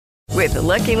With the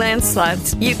Lucky Land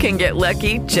Slots, you can get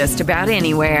lucky just about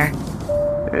anywhere.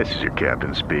 This is your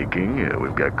captain speaking.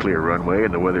 We've got clear runway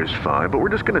and the weather's fine, but we're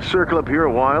just going to circle up here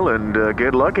a while and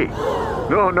get lucky.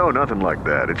 No, nothing like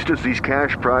that. It's just these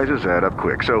cash prizes add up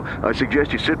quick. So I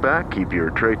suggest you sit back, keep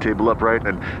your tray table upright,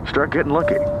 and start getting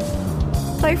lucky.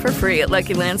 Play for free at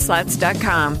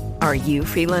LuckyLandSlots.com. Are you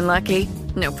feeling lucky?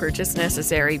 No purchase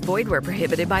necessary. Void where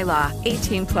prohibited by law.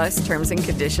 18 plus terms and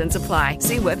conditions apply.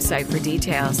 See website for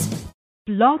details.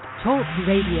 Blog Talk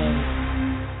Radio.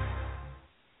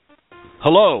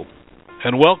 Hello,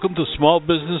 and welcome to Small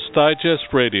Business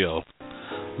Digest Radio.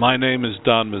 My name is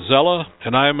Don Mazzella,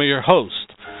 and I am your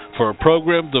host for a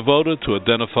program devoted to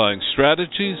identifying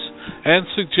strategies and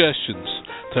suggestions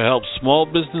to help small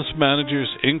business managers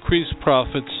increase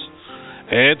profits,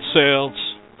 add sales,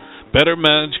 better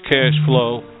manage cash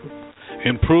flow,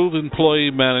 improve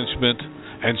employee management,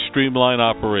 and streamline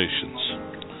operations.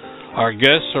 Our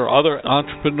guests are other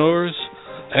entrepreneurs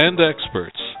and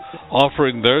experts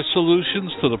offering their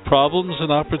solutions to the problems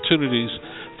and opportunities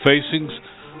facing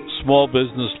small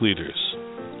business leaders.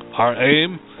 Our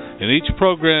aim in each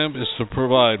program is to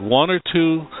provide one or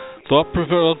two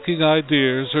thought-provoking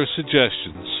ideas or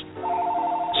suggestions.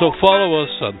 So follow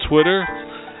us on Twitter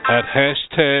at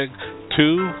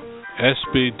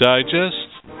 #2SBDigest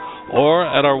or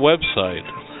at our website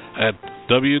at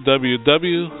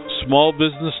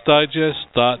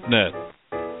www.smallbusinessdigest.net.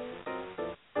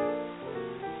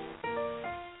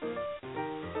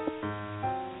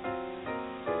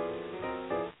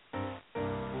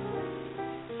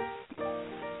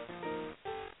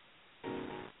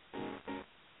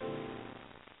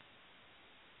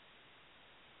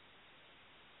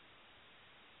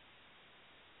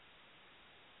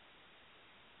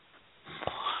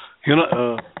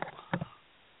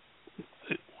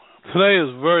 Today is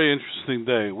a very interesting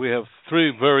day. We have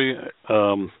three very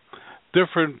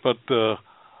different but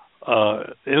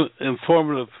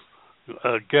informative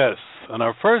guests. And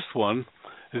our first one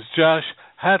is Josh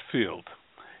Hatfield.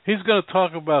 He's going to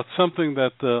talk about something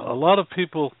that a lot of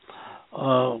people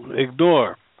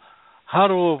ignore.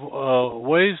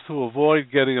 Ways to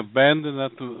avoid getting abandoned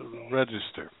at the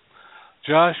register.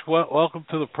 Josh, welcome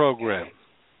to the program.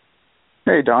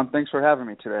 Hey, Don. Thanks for having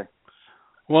me today.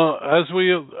 Well, as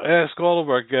we ask all of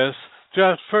our guests,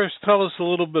 Josh, first tell us a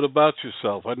little bit about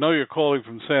yourself. I know you're calling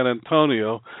from San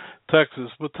Antonio, Texas,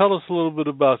 but tell us a little bit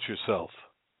about yourself.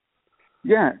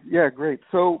 Yeah, great.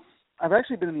 So I've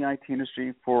actually been in the IT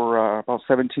industry for about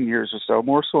 17 years or so,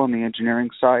 more so on the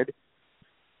engineering side.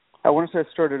 I want to say I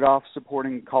started off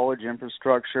supporting college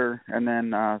infrastructure and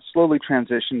then slowly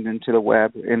transitioned into the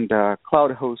web and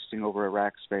cloud hosting over at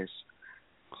Rackspace.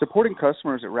 Supporting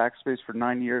customers at Rackspace for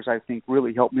 9 years, I think,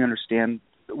 really helped me understand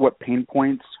what pain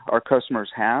points our customers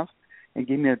have and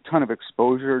gave me a ton of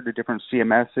exposure to different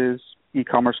CMSs,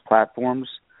 e-commerce platforms,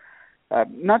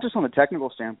 not just on the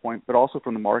technical standpoint, but also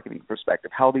from the marketing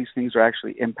perspective, how these things are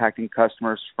actually impacting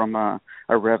customers from a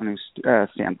revenue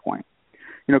standpoint.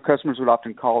 You know, customers would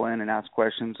often call in and ask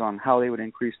questions on how they would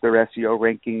increase their SEO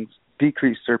rankings,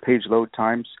 decrease their page load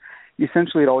times.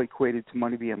 Essentially, it all equated to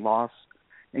money being lost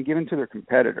and given to their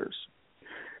competitors.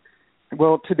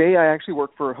 Well, today I actually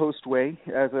work for Hostway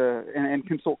and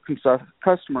consult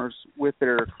customers with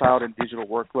their cloud and digital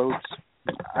workloads.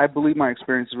 I believe my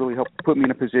experience has really helped put me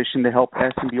in a position to help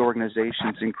SMB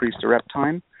organizations increase their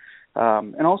uptime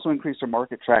and also increase their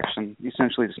market traction,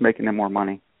 essentially just making them more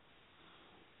money.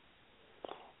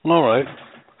 All right.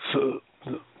 So,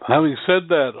 having said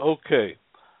that, okay,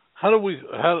 how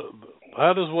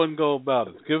does one go about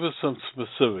it? Give us some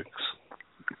specifics.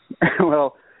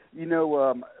 Well, you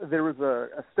know, there was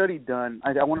a study done,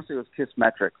 I want to say it was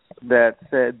Kissmetrics, that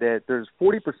said that there's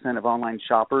 40% of online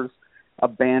shoppers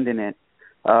abandon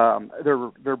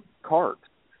their cart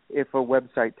if a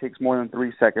website takes more than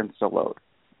 3 seconds to load.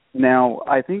 Now,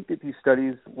 I think that these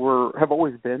studies have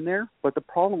always been there, but the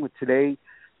problem with today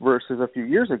versus a few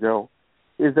years ago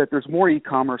is that there's more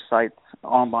e-commerce sites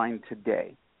online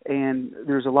today, and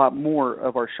there's a lot more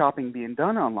of our shopping being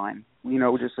done online, you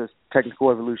know, just as technical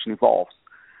evolution evolves.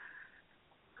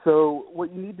 So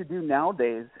what you need to do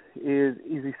nowadays is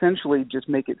essentially just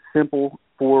make it simple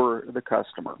for the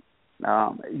customer.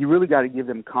 You really got to give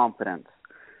them confidence.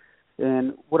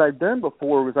 And what I've done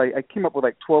before was I came up with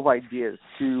like 12 ideas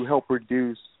to help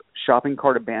reduce shopping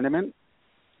cart abandonment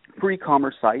for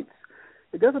e-commerce sites.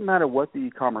 It doesn't matter what the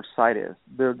e-commerce site is.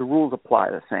 The rules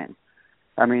apply the same.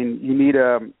 I mean, you need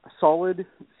a solid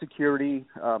security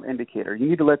indicator. You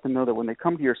need to let them know that when they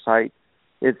come to your site,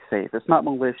 it's safe. It's not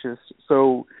malicious,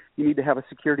 so you need to have a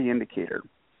security indicator.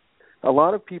 A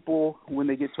lot of people, when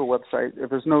they get to a website, if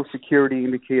there's no security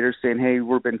indicators saying, hey,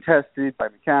 we've been tested by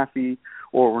McAfee,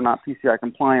 or we're not PCI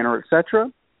compliant, or et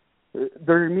cetera,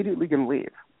 they're immediately going to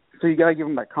leave. So you got to give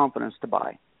them that confidence to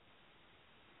buy.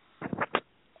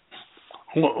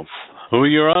 Well,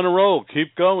 you're on a roll.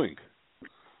 Keep going.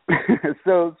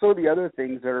 So the other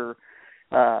things are,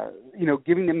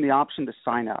 giving them the option to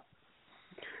sign up.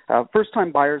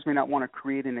 First-time buyers may not want to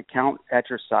create an account at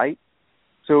your site.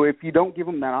 So if you don't give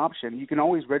them that option, you can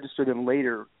always register them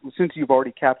later since you've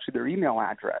already captured their email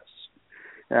address.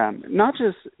 Not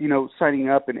just, signing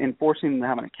up and forcing them to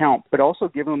have an account, but also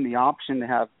giving them the option to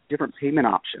have different payment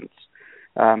options.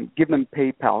 Give them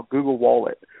PayPal, Google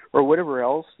Wallet, or whatever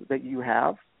else that you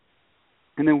have.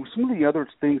 And then some of the other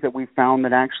things that we found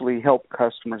that actually help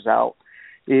customers out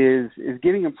is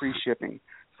getting them free shipping.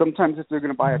 Sometimes if they're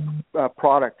going to buy a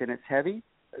product and it's heavy,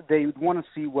 they want to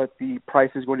see what the price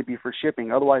is going to be for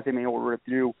shipping. Otherwise, they may order it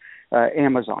through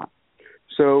Amazon.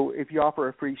 So if you offer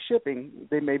a free shipping,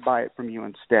 they may buy it from you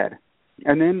instead.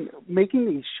 And then making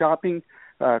the shopping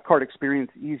cart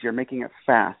experience easier, making it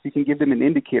fast. You can give them an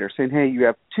indicator saying, hey, you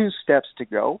have 2 steps to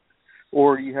go,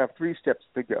 or you have 3 steps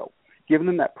to go. Giving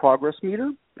them that progress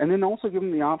meter, and then also give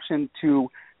them the option to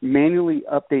manually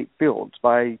update fields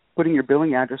by putting your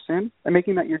billing address in and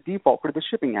making that your default for the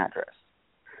shipping address.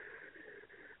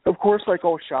 Of course, like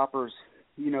all shoppers,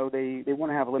 they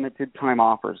want to have limited time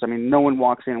offers. I mean, no one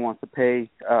walks in and wants to pay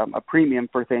a premium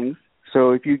for things.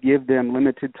 So if you give them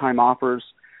limited time offers,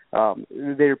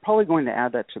 they're probably going to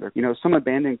add that to their, some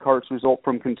abandoned carts result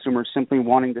from consumers simply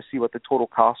wanting to see what the total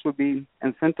cost would be.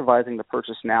 Incentivizing the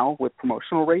purchase now with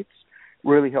promotional rates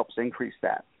really helps increase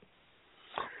that.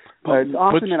 It's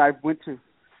often that I went to.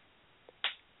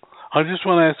 I just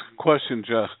want to ask a question,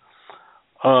 Jeff.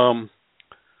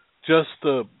 Just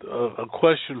a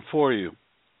question for you.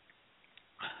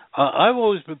 I've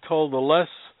always been told the less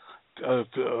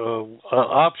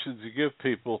options you give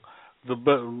people, the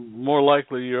more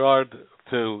likely you are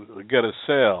to get a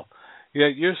sale.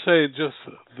 Yet you're saying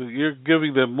you're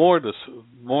giving them more to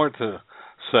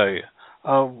say.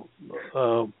 Am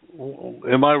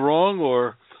I wrong,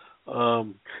 or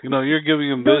you're giving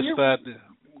them this, that?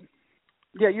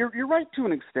 Yeah, you're right to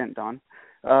an extent, Don.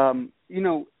 When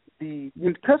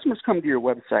customers come to your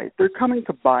website, they're coming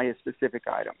to buy a specific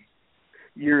item.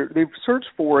 They've searched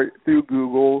for it through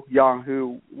Google,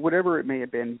 Yahoo, whatever it may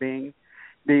have been, Bing.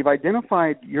 They've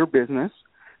identified your business.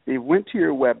 They went to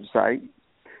your website,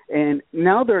 and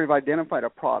now they've identified a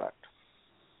product.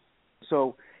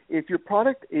 So if your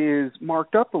product is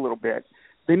marked up a little bit,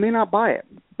 they may not buy it.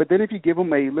 But then if you give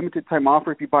them a limited time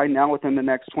offer, if you buy now within the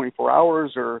next 24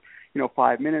 hours or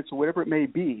 5 minutes or whatever it may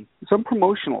be, some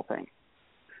promotional thing,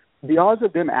 the odds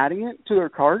of them adding it to their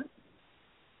cart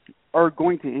are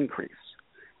going to increase.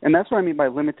 And that's what I mean by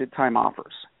limited time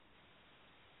offers.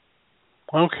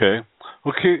 Okay.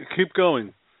 Well, keep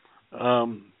going. You're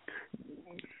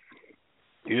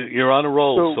on a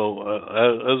roll. So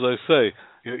as I say,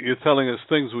 you're telling us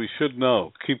things we should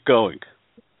know. Keep going.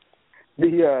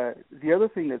 The other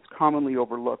thing that's commonly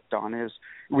overlooked, Don, is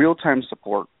real-time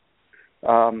support.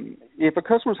 If a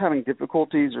customer's having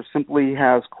difficulties or simply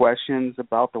has questions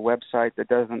about the website that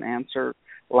doesn't answer,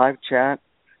 live chat,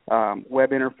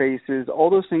 web interfaces, all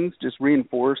those things just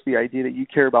reinforce the idea that you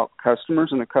care about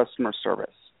customers and the customer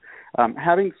service.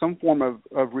 Having some form of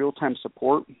real-time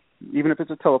support, even if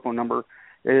it's a telephone number,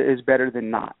 is better than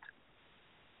not.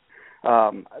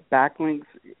 Backlinks,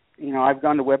 I've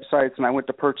gone to websites and I went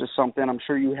to purchase something, I'm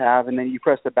sure you have, and then you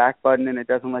press the back button and it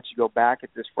doesn't let you go back. It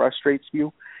just frustrates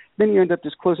you. Then you end up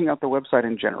just closing out the website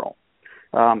in general,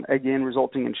 again,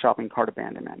 resulting in shopping cart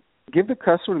abandonment. Give the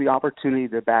customer the opportunity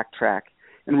to backtrack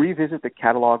and revisit the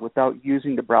catalog without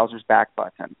using the browser's back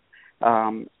button.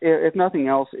 If nothing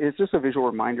else, it's just a visual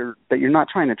reminder that you're not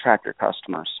trying to track your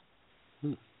customers.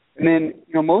 And then,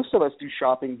 most of us do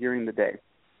shopping during the day.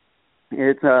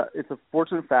 It's a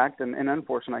fortunate fact and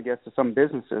unfortunate, I guess, to some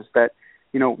businesses that,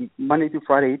 Monday through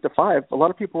Friday, 8 to 5, a lot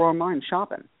of people are online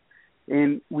shopping.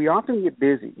 And we often get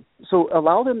busy. So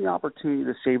allow them the opportunity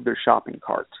to save their shopping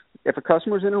cart. If a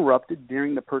customer is interrupted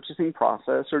during the purchasing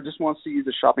process or just wants to use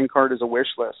a shopping cart as a wish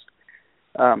list,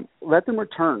 let them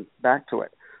return back to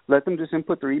it. Let them just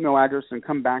input their email address and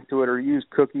come back to it, or use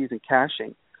cookies and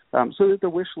caching, so that the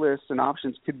wish lists and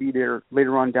options could be there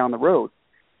later on down the road.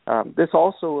 This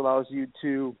also allows you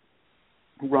to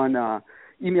run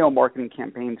email marketing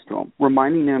campaigns to them,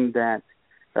 reminding them that,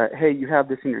 hey, you have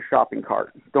this in your shopping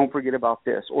cart. Don't forget about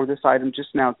this. Or this item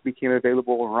just now became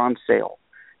available or on sale.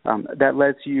 That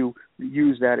lets you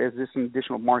use that as this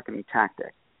additional marketing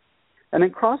tactic. And then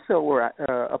cross-sell where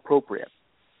appropriate.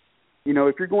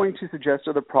 If you're going to suggest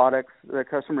other products that a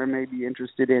customer may be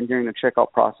interested in during the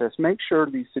checkout process, make sure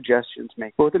these suggestions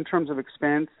make, both in terms of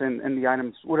expense and the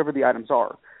items, whatever the items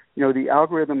are. The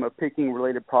algorithm of picking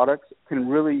related products can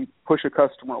really push a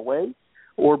customer away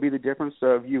or be the difference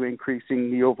of you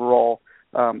increasing the overall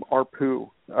ARPU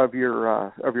of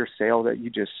your sale that you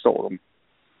just sold them.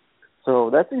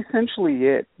 So that's essentially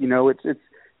it. It's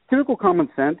typical common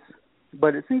sense,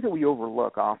 but it's things that we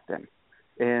overlook often.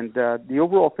 And the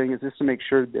overall thing is just to make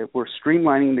sure that we're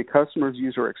streamlining the customer's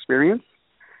user experience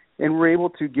and we're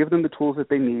able to give them the tools that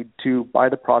they need to buy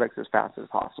the products as fast as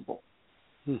possible.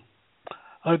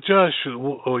 Josh,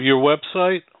 your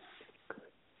website?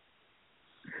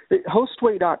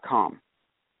 Hostway.com.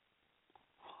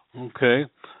 Okay.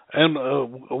 And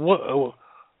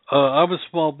I'm a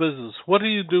small business. What do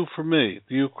you do for me?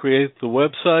 Do you create the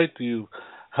website? Do you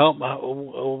help?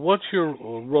 What's your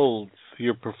role,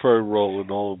 your preferred role in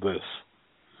all of this?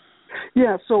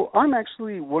 Yeah, so I'm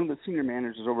actually one of the senior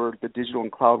managers over the digital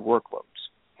and cloud workloads.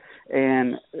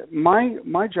 And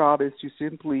my job is to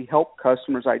simply help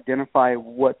customers identify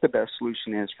what the best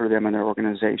solution is for them and their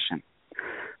organization,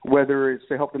 whether it's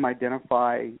to help them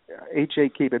identify HA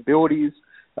capabilities,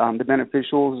 the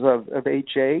beneficials of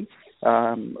HA,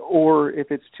 or if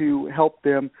it's to help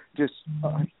them just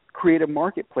create a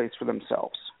marketplace for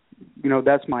themselves.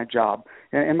 That's my job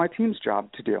and my team's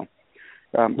job to do.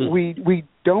 We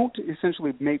don't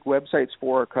essentially make websites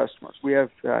for our customers. We have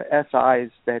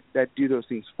SIs that do those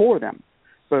things for them.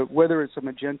 But whether it's a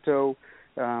Magento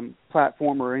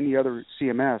platform or any other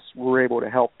CMS, we're able to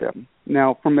help them.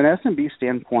 Now, from an SMB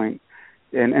standpoint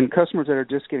and customers that are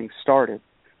just getting started,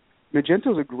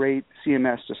 Magento is a great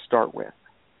CMS to start with.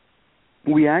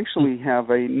 We actually have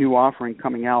a new offering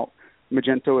coming out,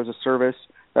 Magento as a service,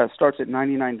 that starts at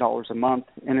 $99 a month,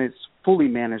 and it's fully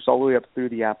managed all the way up through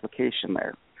the application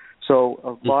there.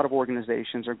 So a lot of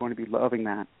organizations are going to be loving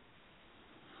that.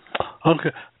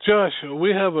 Okay. Josh,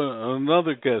 we have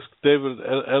another guest, David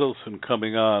Edelson,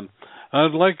 coming on.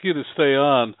 I'd like you to stay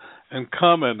on and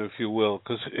comment, if you will,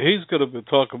 because he's going to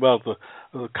talk about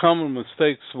the common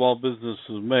mistakes small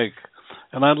businesses make.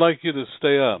 And I'd like you to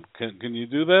stay on. Can you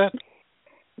do that?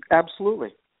 Absolutely.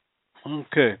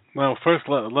 Okay. Now, first,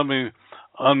 let me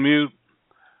unmute.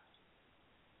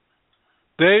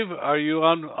 Dave, are you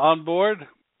on board?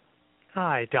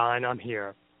 Hi, Don. I'm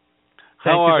here.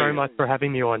 How Thank you are very you? much for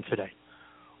having me on today.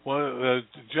 Well,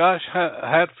 Josh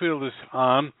Hatfield is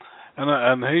on,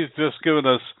 and he's just given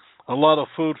us a lot of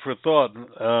food for thought,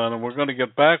 and we're going to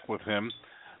get back with him.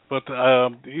 But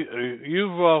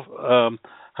you've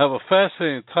have a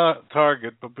fascinating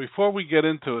target. But before we get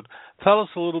into it, tell us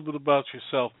a little bit about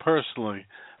yourself personally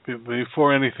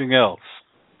before anything else.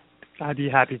 I'd be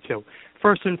happy to.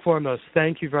 First and foremost,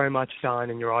 thank you very much, Don,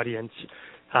 and your audience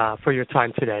for your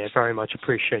time today. I very much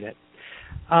appreciate it.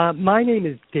 My name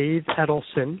is Dave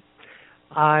Edelson.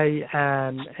 I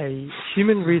am a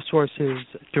human resources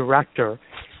director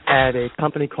at a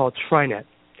company called TriNet.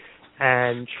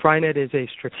 And TriNet is a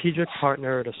strategic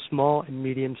partner to small and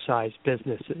medium-sized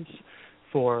businesses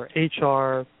for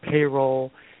HR,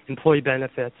 payroll, employee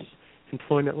benefits,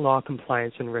 employment law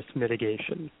compliance, and risk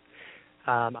mitigation.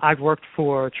 I've worked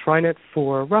for TriNet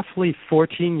for roughly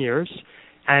 14 years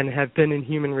and have been in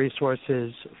human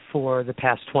resources for the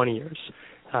past 20 years,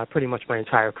 pretty much my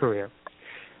entire career.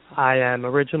 I am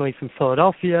originally from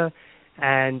Philadelphia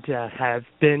and have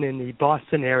been in the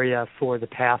Boston area for the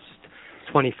past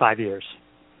 25 years.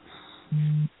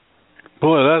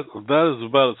 Boy, that is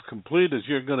about as complete as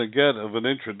you're going to get of an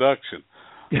introduction.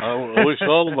 I wish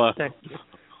all of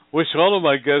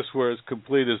my guests were as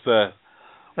complete as that.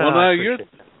 Well, now your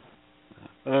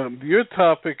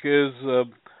topic is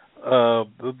the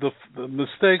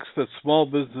mistakes that small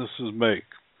businesses make.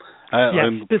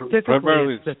 Yes,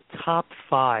 specifically it's the top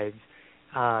 5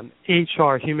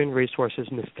 HR human resources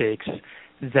mistakes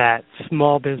that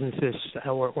small businesses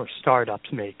or startups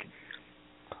make.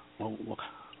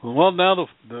 Well, now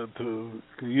to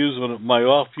use my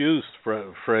oft-used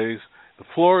phrase, the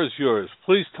floor is yours.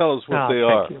 Please tell us what they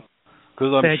are,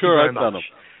 because I'm sure I've done them.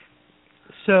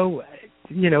 So,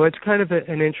 it's kind of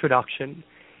an introduction.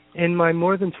 In my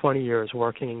more than 20 years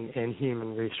working in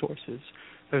human resources,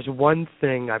 there's one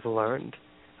thing I've learned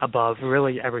above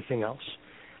really everything else,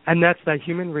 and that's that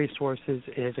human resources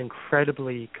is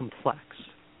incredibly complex.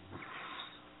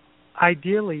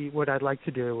 Ideally, what I'd like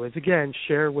to do is, again,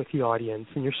 share with the audience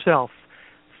and yourself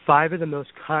 5 of the most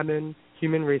common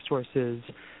human resources,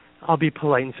 I'll be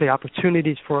polite and say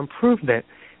opportunities for improvement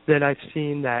that I've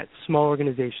seen that small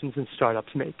organizations and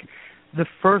startups make. The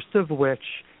first of which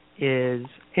is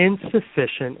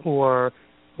insufficient or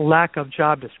lack of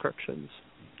job descriptions.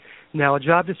 Now, a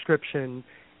job description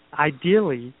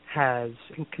ideally has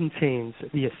and contains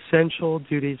the essential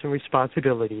duties and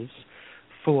responsibilities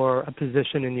for a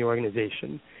position in the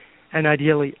organization. And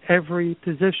ideally, every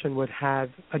position would have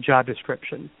a job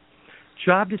description.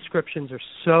 Job descriptions are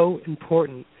so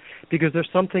important because they're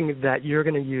something that you're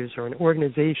going to use or an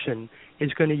organization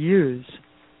is going to use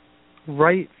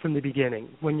right from the beginning.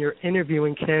 When you're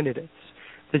interviewing candidates,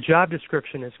 the job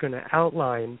description is going to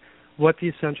outline what the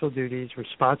essential duties,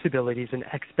 responsibilities, and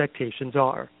expectations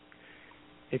are.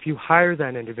 If you hire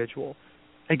that individual,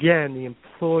 again, the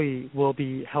employee will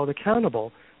be held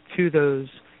accountable to those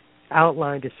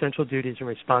outlined essential duties and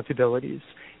responsibilities.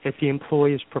 If the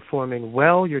employee is performing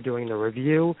well, you're doing the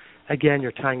review, again,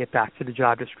 you're tying it back to the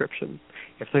job description.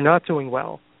 If they're not doing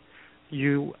well,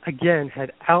 you, again,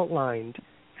 had outlined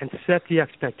and set the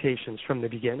expectations from the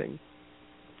beginning.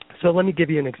 So let me give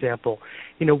you an example.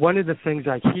 One of the things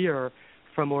I hear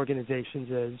from organizations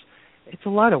is, it's a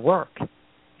lot of work.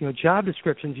 Job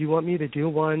descriptions, you want me to do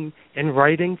one in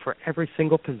writing for every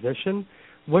single position?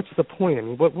 What's the point? I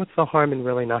mean, what's the harm in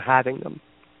really not having them?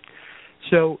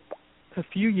 So a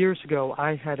few years ago,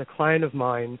 I had a client of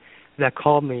mine that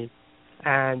called me,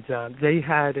 and they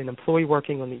had an employee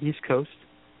working on the East Coast.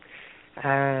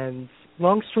 And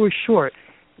long story short,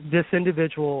 this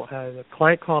individual, the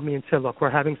client called me and said, look,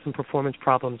 we're having some performance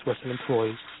problems with an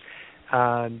employee.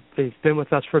 They've been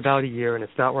with us for about a year, and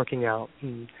it's not working out,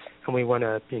 and we want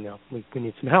to, we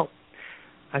need some help.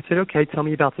 I said, okay, tell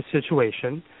me about the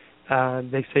situation.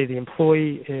 They say the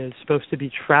employee is supposed to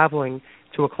be traveling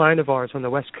to a client of ours on the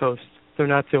West Coast. They're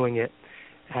not doing it,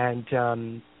 and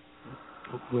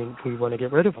we want to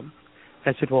get rid of them.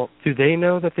 I said, well, do they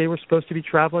know that they were supposed to be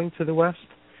traveling to the West?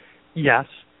 Yes.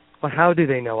 Well, how do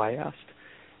they know, I asked.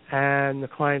 And the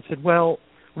client said, well,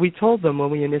 we told them when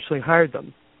we initially hired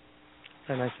them.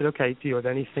 And I said, okay, do you have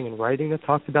anything in writing that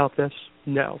talked about this?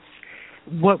 No.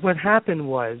 What happened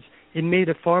was it made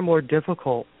it far more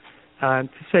difficult to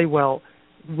say, well,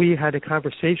 we had a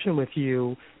conversation with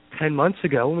you 10 months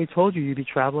ago and we told you you'd be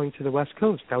traveling to the West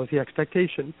Coast. That was the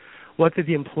expectation. What did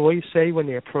the employee say when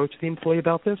they approached the employee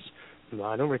about this? No,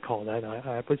 I don't recall that.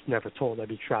 I was never told I'd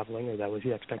be traveling, or that was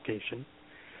the expectation.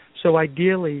 So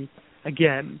ideally,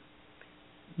 again,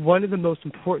 one of the most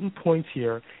important points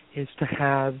here is to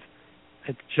have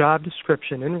a job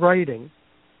description in writing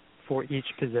for each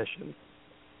position.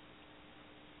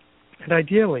 And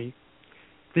ideally,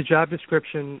 the job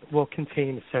description will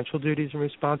contain essential duties and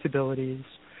responsibilities,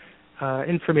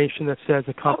 information that says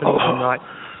a company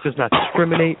does not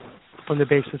discriminate on the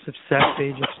basis of sex,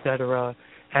 age, etc.,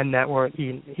 and that we're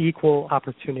an equal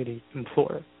opportunity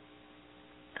employer.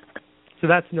 So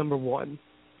that's number one.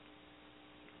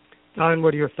 Don,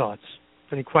 what are your thoughts?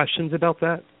 Any questions about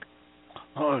that?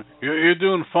 Oh, you're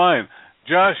doing fine.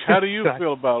 Josh, how do you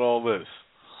feel about all this?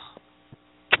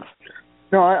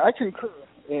 No, I concur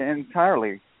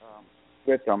entirely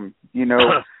with them.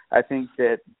 I think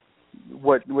that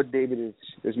what David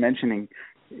is mentioning,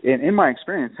 in my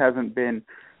experience, hasn't been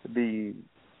the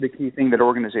key thing that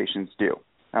organizations do.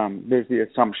 There's the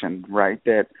assumption, right,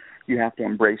 that you have to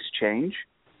embrace change.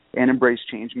 And embrace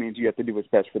change means you have to do what's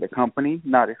best for the company,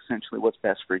 not essentially what's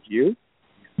best for you.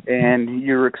 And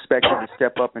you're expected to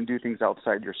step up and do things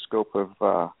outside your scope of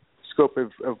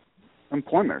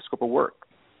employment or scope of work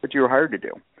that you were hired to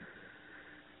do.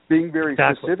 Being very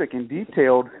specific and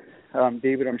detailed,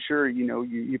 David, I'm sure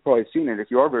you've probably seen it. If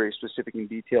you are very specific and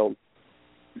detailed,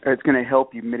 it's going to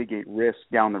help you mitigate risk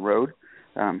down the road,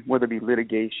 whether it be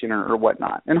litigation or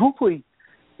whatnot. And hopefully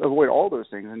avoid all those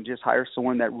things and just hire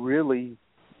someone that really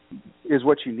is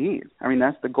what you need. I mean,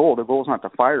 that's the goal. The goal is not to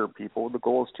fire people. The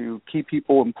goal is to keep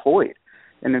people employed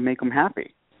and to make them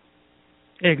happy.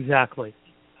 Exactly.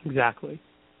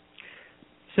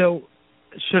 So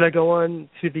should I go on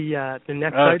to the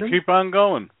next item? Keep on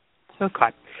going. Okay.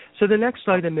 So the next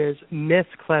item is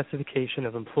misclassification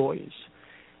of employees.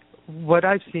 What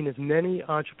I've seen is many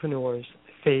entrepreneurs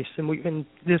face, and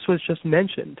this was just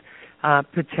mentioned,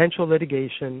 potential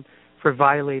litigation for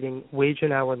violating wage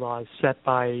and hour laws set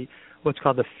by what's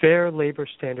called the Fair Labor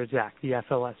Standards Act, the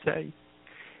FLSA.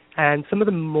 And some of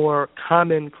the more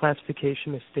common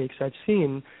classification mistakes I've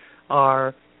seen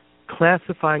are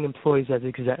classifying employees as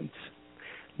exempt.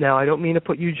 Now, I don't mean to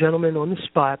put you gentlemen on the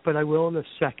spot, but I will in a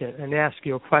second and ask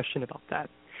you a question about that.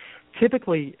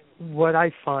 Typically, what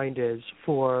I find is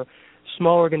for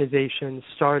small organizations,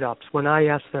 startups, when I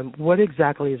ask them, what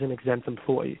exactly is an exempt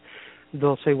employee?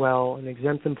 They'll say, well, an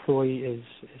exempt employee is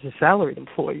a salaried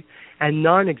employee, and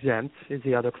non-exempt is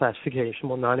the other classification.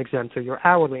 Well, non-exempt are your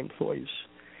hourly employees.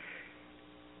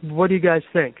 What do you guys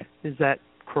think? Is that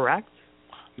correct?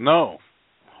 No.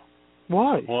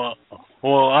 Why?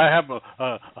 Well, I have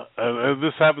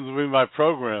this happens to be my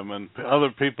program, and other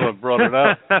people have brought it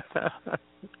up.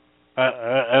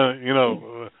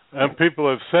 And people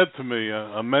have said to me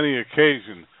on many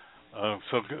occasions.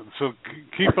 So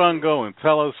keep on going.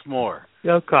 Tell us more.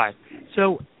 Okay.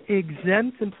 So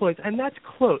exempt employees, and that's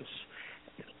close.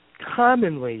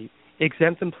 Commonly,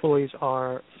 exempt employees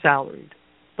are salaried,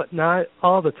 but not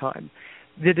all the time.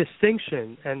 The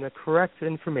distinction and the correct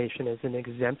information is an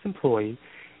exempt employee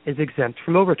is exempt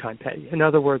from overtime pay. In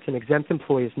other words, an exempt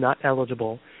employee is not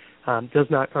eligible, does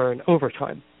not earn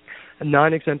overtime. A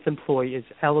non-exempt employee is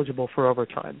eligible for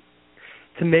overtime.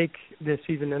 To make this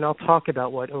even, and I'll talk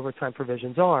about what overtime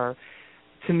provisions are,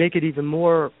 to make it even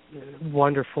more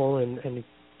wonderful and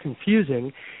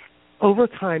confusing,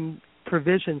 overtime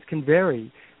provisions can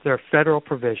vary. There are federal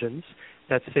provisions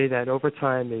that say that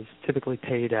overtime is typically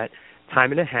paid at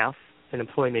time and a half. An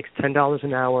employee makes $10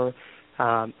 an hour.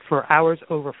 For hours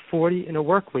over 40 in a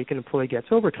work week, an employee gets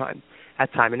overtime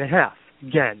at time and a half.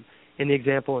 Again, in the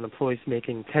example, an employee is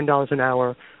making $10 an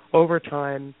hour.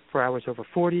 Overtime for hours over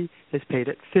 40 is paid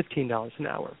at $15 an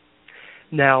hour.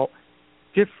 Now,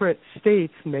 different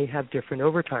states may have different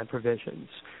overtime provisions,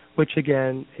 which,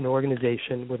 again, an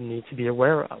organization would need to be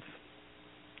aware of.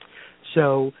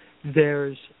 So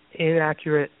there's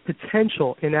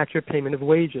potential inaccurate payment of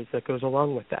wages that goes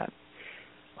along with that.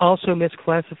 Also,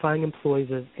 misclassifying employees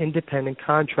as independent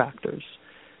contractors.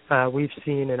 We've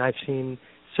seen, and I've seen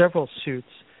several suits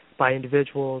by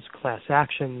individuals, class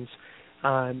actions,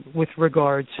 with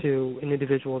regard to an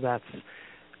individual that's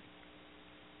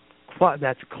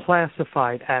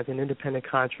classified as an independent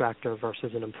contractor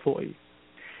versus an employee.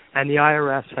 And the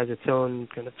IRS has its own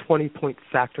kind of 20-point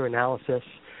factor analysis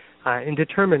in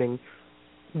determining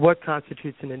what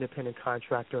constitutes an independent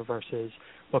contractor versus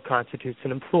what constitutes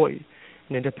an employee.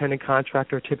 An independent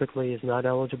contractor typically is not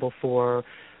eligible for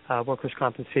workers'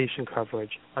 compensation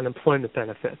coverage, unemployment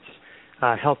benefits,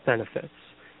 health benefits,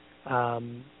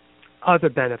 other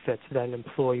benefits that an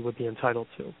employee would be entitled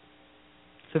to.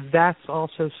 So that's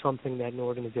also something that an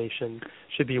organization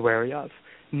should be wary of,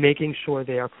 making sure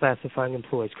they are classifying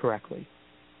employees correctly.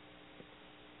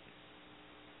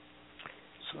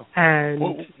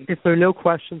 And if there are no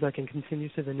questions, I can continue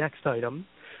to the next item,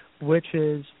 which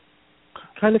is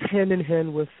kind of hand in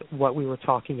hand with what we were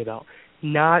talking about,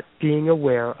 not being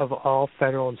aware of all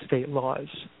federal and state laws.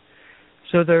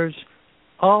 So there's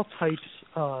all types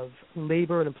of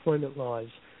labor and employment laws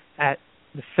at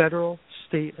the federal,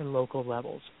 state, and local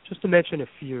levels. Just to mention a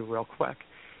few real quick.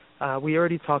 We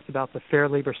already talked about the Fair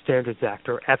Labor Standards Act,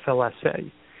 or FLSA.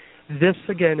 This,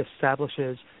 again,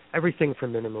 establishes everything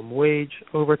from minimum wage,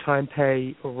 overtime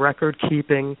pay, record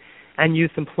keeping, and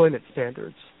youth employment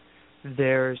standards.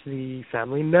 There's the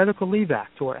Family Medical Leave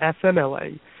Act, or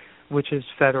FMLA, which is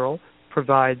federal,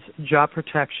 provides job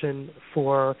protection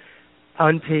for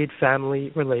unpaid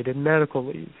family-related medical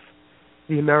leave.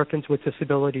 The Americans with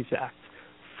Disabilities Act.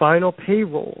 Final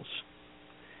payrolls,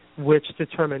 which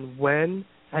determine when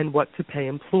and what to pay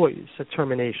employees at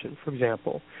termination, for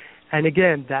example. And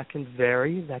again, that can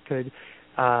vary. That could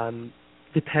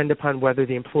depend upon whether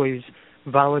the employee is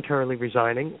voluntarily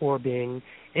resigning or being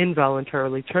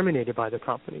involuntarily terminated by the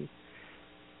company.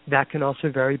 That can also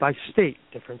vary by state.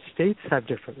 Different states have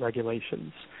different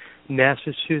regulations.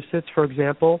 Massachusetts, for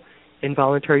example,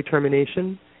 involuntary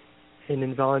termination. In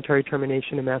involuntary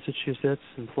termination in Massachusetts,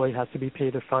 employee has to be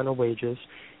paid their final wages,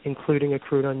 including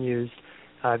accrued unused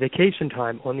vacation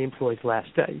time on the employee's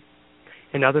last day.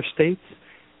 In other states,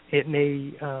 it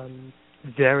may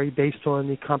vary based on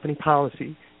the company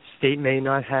policy. State may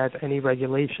not have any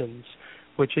regulations,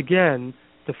 which again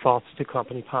defaults to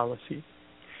company policy.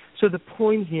 So the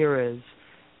point here is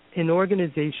an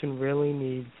organization really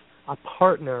needs a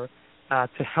partner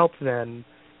to help them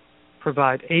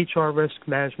provide HR risk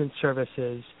management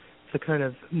services to kind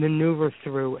of maneuver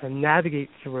through and navigate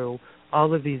through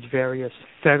all of these various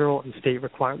federal and state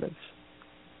requirements.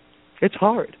 It's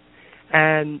hard.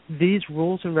 And these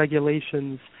rules and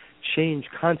regulations change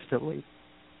constantly.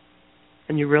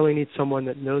 And you really need someone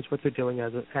that knows what they're doing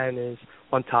and is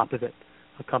on top of it,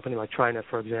 a company like Trina,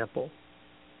 for example.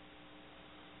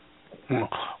 Well,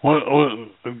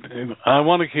 I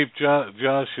want to keep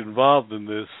Josh involved in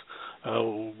this.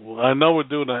 I know we're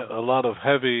doing a lot of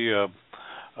heavy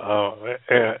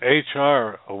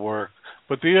HR work,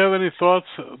 but do you have any thoughts,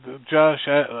 Josh,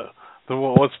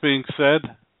 what's being said?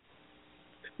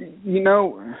 You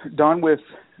know, Don, with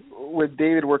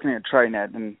David working at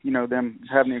TriNet and, you know, them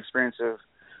having the experience of,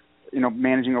 you know,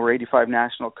 managing over 85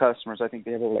 national customers, I think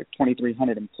they have over like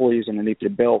 2,300 employees underneath their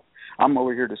belt. I'm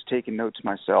over here just taking notes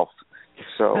myself.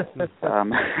 So if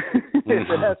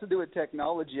it has to do with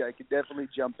technology, I could definitely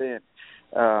jump in.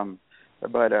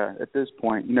 But at this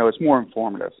point, it's more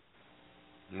informative.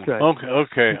 Good.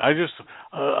 Okay.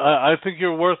 I think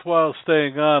you're worthwhile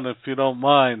staying on if you don't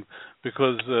mind,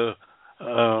 because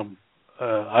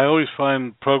I always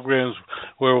find programs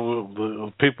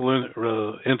where people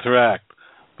interact.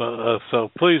 But so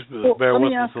please bear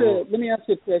with us a little. Let me ask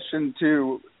you a question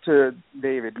to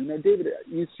David. David,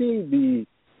 you see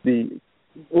the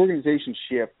organization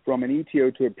shift from an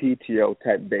ETO to a PTO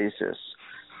type basis.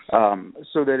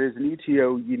 So that as an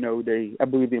ETO, I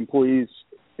believe the employees,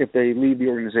 if they leave the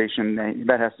organization,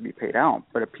 that has to be paid out.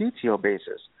 But a PTO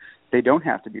basis, they don't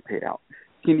have to be paid out.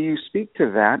 Can you speak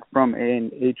to that from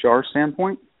an HR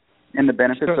standpoint and the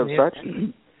benefits Certainly. of such?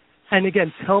 And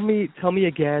again, tell me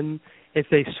again if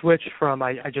they switch from.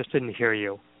 I just didn't hear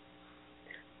you.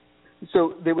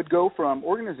 So they would go from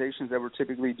organizations that were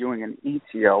typically doing an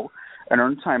ETO, an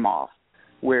earned time off,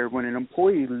 where when an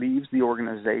employee leaves the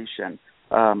organization,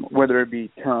 whether it be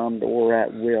termed or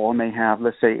at will, and they have,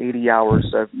 let's say, 80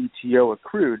 hours of ETO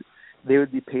accrued, they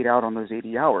would be paid out on those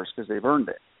 80 hours because they've earned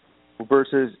it.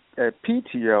 Versus a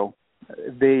PTO,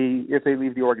 if they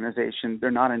leave the organization,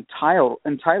 they're not entitled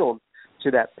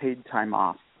to that paid time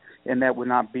off, and that would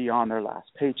not be on their last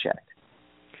paycheck.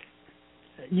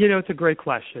 It's a great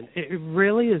question. It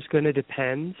really is going to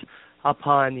depend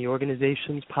upon the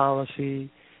organization's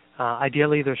policy.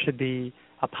 Ideally, there should be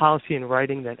a policy in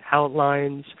writing that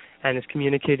outlines and is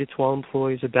communicated to all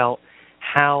employees about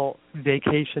how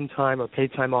vacation time or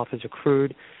paid time off is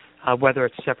accrued, whether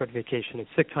it's separate vacation and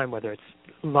sick time, whether it's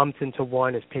lumped into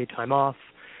one as paid time off,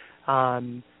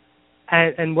 and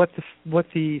what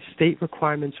the state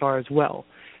requirements are as well.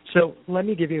 So let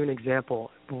me give you an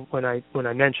example when I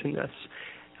mention this.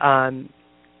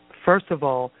 First of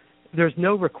all, there's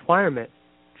no requirement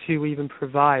to even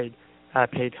provide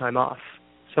paid time off.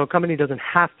 So a company doesn't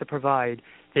have to provide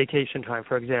vacation time,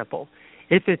 for example.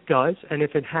 If it does, and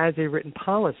if it has a written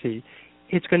policy,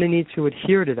 it's going to need to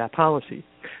adhere to that policy.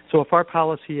 So if our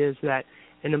policy is that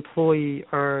an employee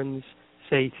earns,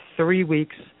 say, 3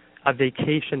 weeks of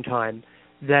vacation time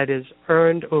that is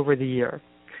earned over the year,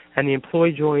 and the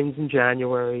employee joins in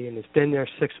January and has been there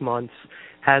 6 months,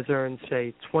 has earned,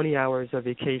 say, 20 hours of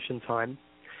vacation time,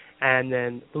 and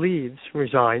then leaves,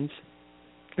 resigns,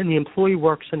 and the employee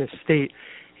works in a state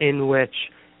in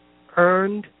which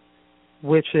earned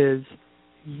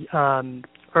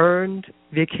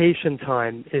vacation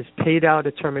time is paid out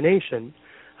at termination.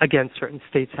 Again, certain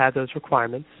states have those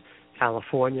requirements,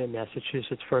 California,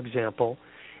 Massachusetts, for example.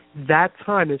 That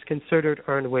time is considered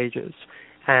earned wages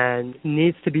and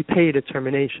needs to be paid at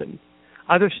termination.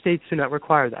 Other states do not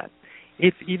require that.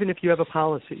 Even if you have a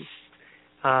policy,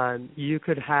 you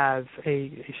could have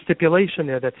a stipulation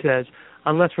there that says,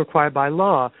 unless required by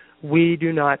law, we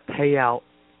do not pay out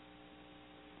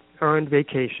earned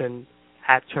vacation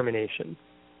at termination.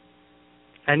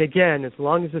 And again, as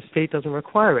long as the state doesn't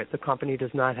require it, the company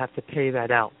does not have to pay that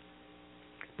out.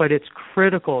 But it's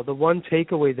critical. The one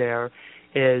takeaway there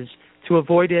is to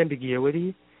avoid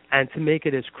ambiguity and to make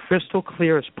it as crystal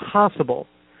clear as possible.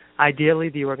 Ideally,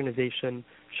 the organization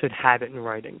should have it in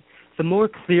writing. The more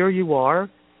clear you are,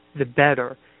 the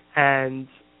better. And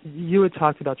you had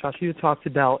talked about, Josh,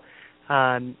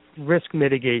 risk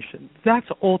mitigation. That's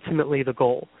ultimately the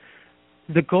goal.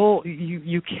 The goal,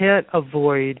 you can't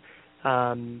avoid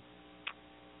all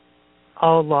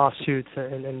lawsuits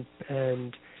and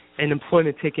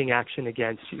employment taking action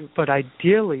against you. But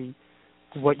ideally,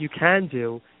 what you can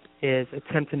do is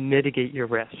attempt to mitigate your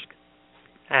risk.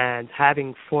 And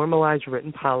having formalized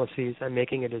written policies and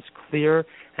making it as clear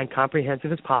and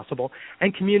comprehensive as possible,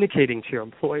 and communicating to your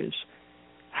employees,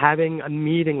 having a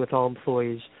meeting with all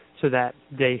employees so that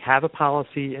they have a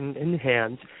policy in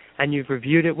hand and you've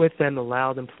reviewed it with them,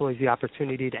 allowed employees the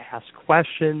opportunity to ask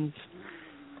questions.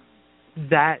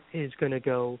 That is going to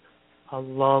go a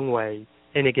long way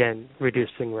in, again,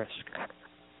 reducing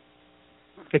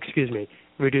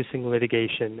reducing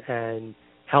litigation and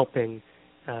helping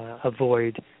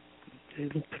avoid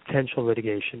potential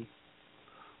litigation.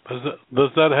 Does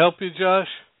that help you, Josh?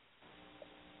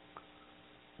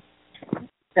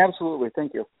 Absolutely.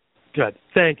 Thank you. Good.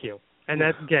 Thank you. And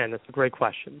that's a great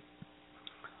question.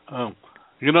 Okay,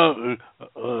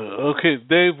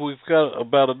 Dave, we've got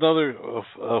about another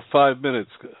 5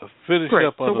 minutes. Finish Great.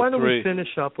 up on so why the don't three. We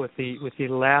finish up with the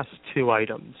last two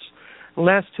items? The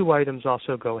last two items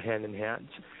also go hand in hand.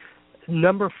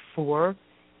 Number 4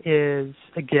 is,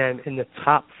 again, in the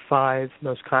top 5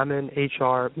 most common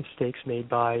HR mistakes made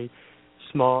by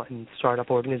small and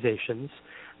startup organizations.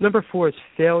 Number 4 is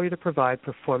failure to provide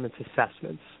performance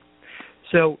assessments.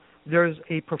 So there's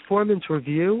a performance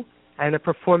review and a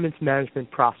performance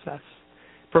management process.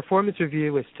 Performance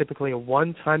review is typically a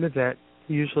one-time event,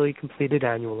 usually completed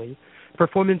annually.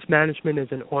 Performance management is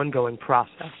an ongoing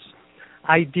process.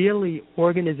 Ideally,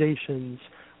 organizations,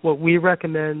 what we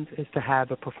recommend is to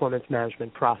have a performance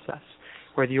management process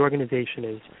where the organization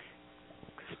is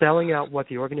spelling out what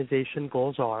the organization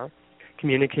goals are,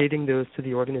 communicating those to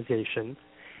the organization,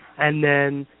 and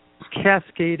then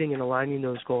cascading and aligning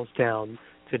those goals down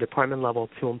to department level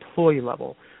to employee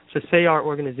level. So say our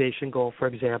organization goal, for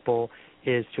example,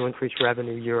 is to increase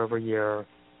revenue year over year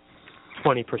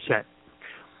 20%.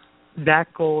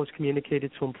 That goal is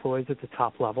communicated to employees at the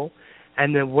top level.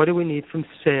 And then what do we need from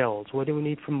sales? What do we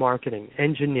need from marketing,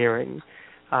 engineering,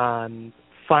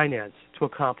 finance to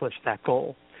accomplish that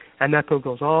goal? And that goal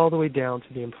goes all the way down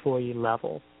to the employee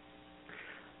level.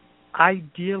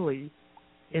 Ideally,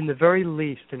 in the very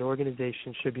least, an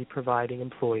organization should be providing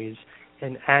employees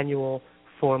an annual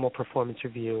formal performance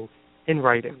review in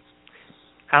writing,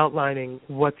 outlining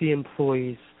what the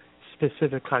employees'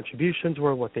 specific contributions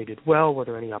were, what they did well, what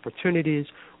are any opportunities,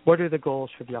 what are the goals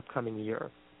for the upcoming year.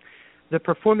 The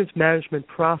performance management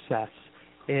process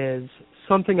is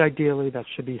something ideally that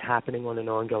should be happening on an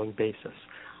ongoing basis.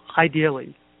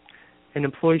 Ideally, an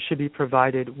employee should be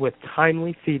provided with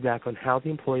timely feedback on how the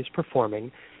employee is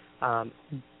performing,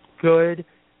 good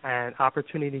and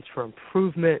opportunities for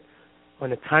improvement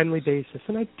on a timely basis,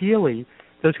 and ideally,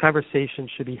 those conversations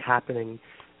should be happening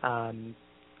on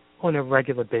a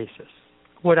regular basis.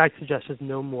 What I suggest is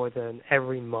no more than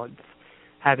every month,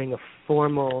 having an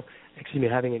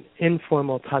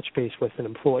informal touch base with an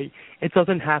employee. It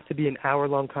doesn't have to be an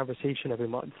hour-long conversation every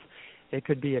month. It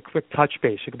could be a quick touch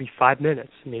base. It could be 5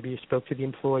 minutes. Maybe you spoke to the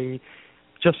employee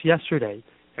just yesterday.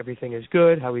 Everything is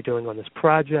good. How are we doing on this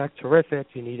project?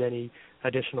 Terrific. Do you need any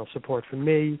additional support from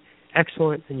me?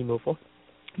 Excellent. And you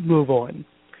move on.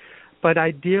 But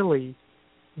ideally,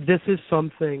 this is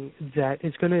something that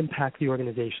is going to impact the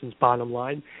organization's bottom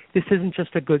line. This isn't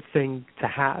just a good thing to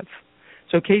have.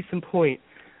 So case in point,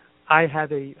 I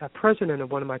have a president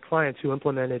of one of my clients who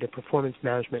implemented a performance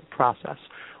management process.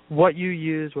 What you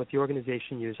use, what the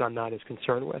organization uses, I'm not as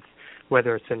concerned with,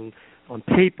 whether it's on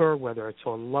paper, whether it's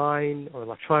online or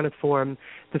electronic form.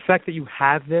 The fact that you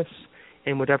have this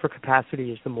in whatever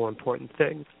capacity is the more important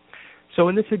thing. So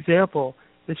in this example,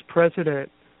 this president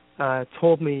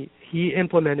told me he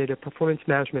implemented a performance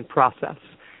management process,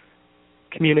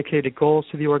 communicated goals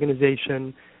to the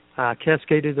organization,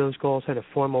 cascaded those goals, had a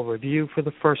formal review for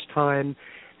the first time,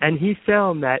 and he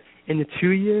found that in the 2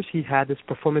 years he had this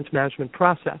performance management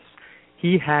process,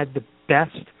 he had the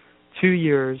best 2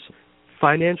 years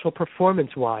financial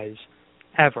performance-wise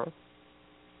ever.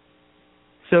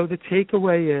 So the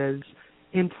takeaway is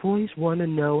employees want to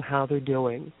know how they're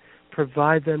doing.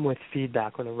 Provide them with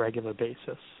feedback on a regular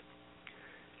basis.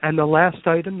 And the last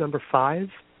item, number 5,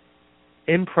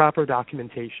 improper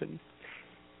documentation.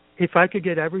 If I could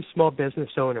get every small business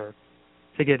owner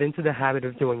to get into the habit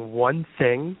of doing one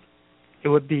thing, it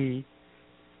would be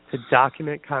to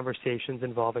document conversations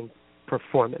involving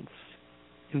performance,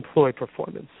 employee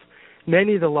performance.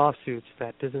 Many of the lawsuits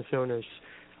that business owners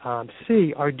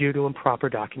see are due to improper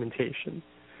documentation.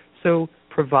 So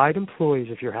provide employees,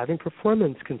 if you're having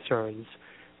performance concerns,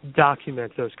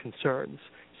 document those concerns,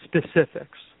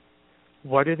 specifics.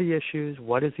 What are the issues?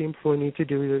 What does the employee need to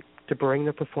do to bring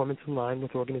their performance in line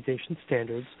with organization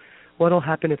standards? What will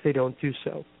happen if they don't do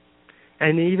so?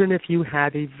 And even if you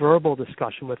have a verbal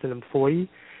discussion with an employee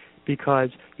because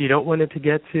you don't want it to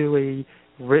get to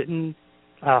a written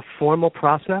formal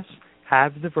process,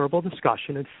 have the verbal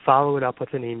discussion and follow it up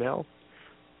with an email.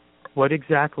 What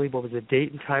was the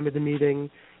date and time of the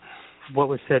meeting? What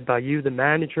was said by you, the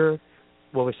manager?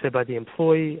 What was said by the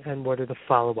employee? And what are the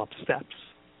follow-up steps?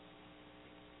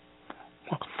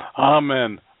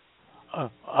 Amen.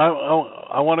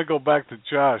 I want to go back to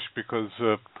Josh because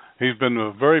he's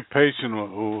been very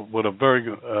patient with a very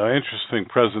interesting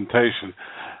presentation.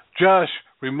 Josh,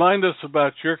 remind us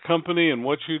about your company and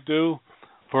what you do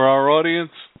for our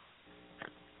audience.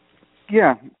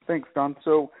 Yeah, thanks, Don.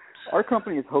 So our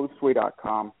company is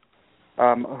Hostway.com.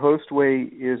 Hostway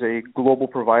is a global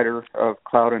provider of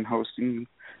cloud and hosting,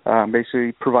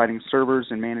 basically providing servers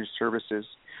and managed services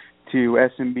to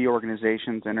SMB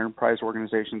organizations and enterprise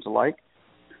organizations alike.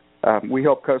 We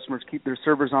help customers keep their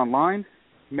servers online,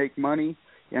 make money,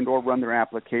 and or run their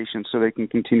applications so they can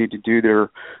continue to do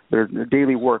their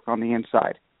daily work on the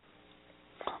inside.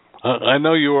 I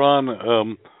know you were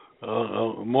on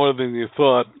more than you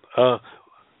thought.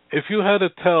 If you had to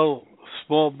tell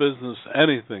small business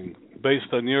anything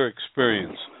based on your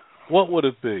experience, what would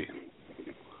it be?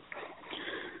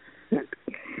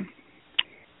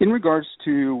 In regards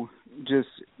to just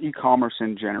e-commerce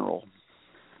in general,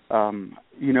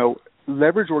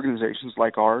 leverage organizations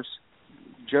like ours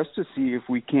just to see if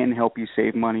we can help you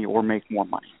save money or make more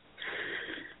money.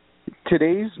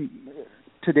 Today's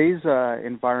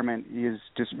environment is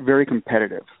just very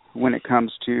competitive when it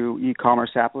comes to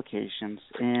e-commerce applications,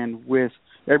 and with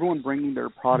everyone bringing their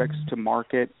products to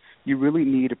market, you really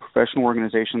need a professional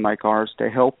organization like ours to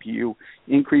help you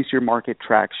increase your market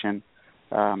traction,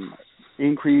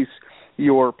 increase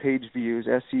your page views,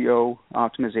 SEO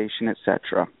optimization,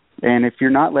 etc. And if you're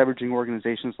not leveraging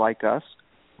organizations like us,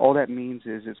 all that means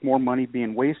is it's more money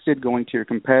being wasted going to your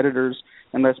competitors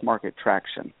and less market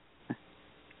traction.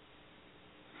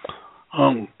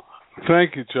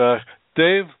 Thank you, Josh.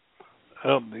 Dave,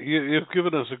 you've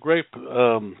given us a great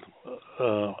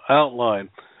outline.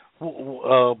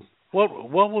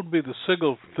 What would be the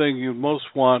single thing you most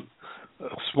want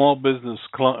a small business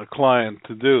client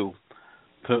to do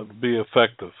to be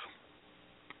effective?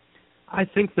 I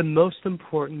think the most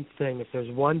important thing, if there's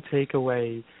one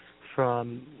takeaway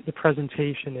from the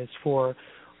presentation, is for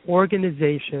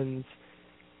organizations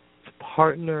to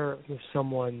partner with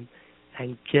someone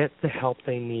and get the help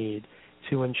they need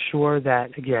to ensure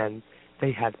that, again,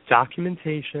 they have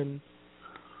documentation,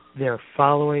 they're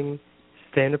following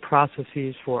standard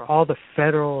processes for all the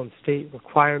federal and state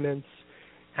requirements,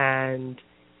 and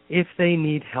if they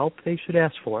need help, they should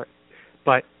ask for it.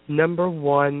 But number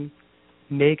one,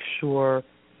 make sure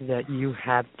that you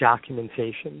have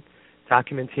documentation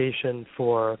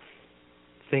for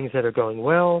things that are going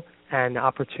well and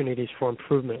opportunities for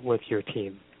improvement with your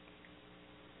team.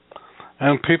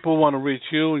 And people want to reach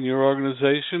you and your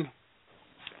organization?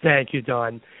 Thank you,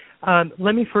 Don.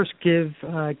 Let me first give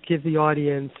the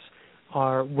audience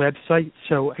our website.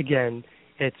 So again,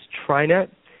 it's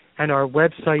Trinet, and our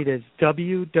website is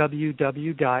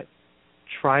www.trinet,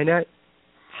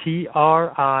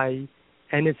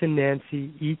 N as in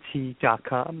Nancy,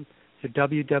 ET.com. So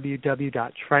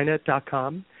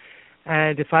www.trinet.com.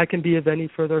 And if I can be of any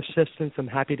further assistance, I'm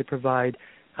happy to provide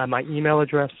my email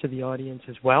address to the audience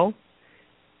as well.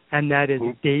 And that is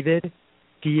David,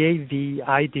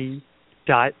 D-A-V-I-D,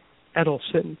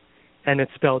 Edelson, and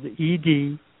it's spelled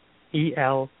E-D-E-L-S-O-N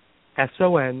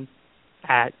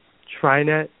at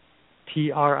Trinet,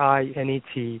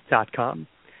 Trinet.com.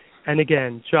 And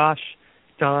again, Josh,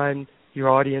 Don, your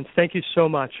audience, thank you so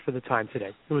much for the time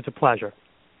today. It was a pleasure.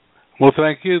 Well,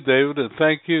 thank you, David, and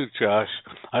thank you, Josh.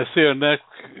 I see our next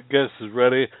guest is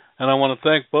ready, and I want to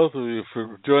thank both of you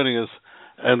for joining us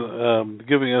and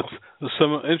giving us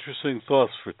some interesting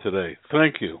thoughts for today.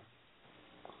 Thank you.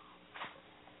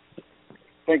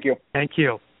 Thank you. Thank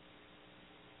you.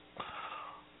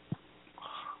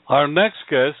 Our next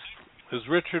guest is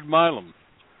Richard Milam.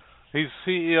 He's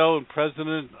CEO and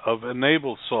president of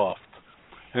EnableSoft,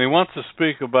 and he wants to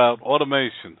speak about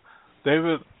automation.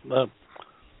 David,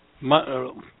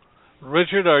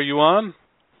 Richard, are you on?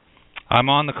 I'm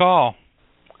on the call.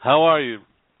 How are you?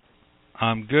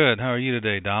 I'm good. How are you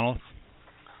today, Donald?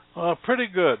 Pretty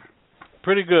good.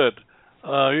 Pretty good.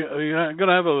 You're going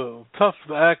to have a tough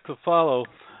act to follow.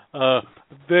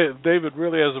 David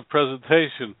really has a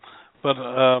presentation, but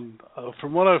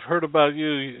from what I've heard about you,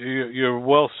 you're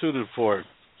well suited for it.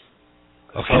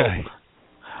 Okay.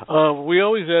 So, we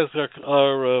always ask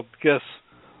our guests,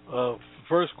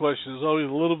 first question is always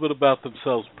a little bit about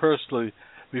themselves personally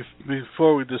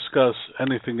before we discuss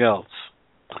anything else.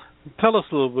 Tell us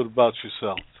a little bit about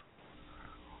yourself.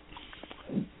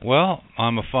 Well,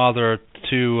 I'm a father of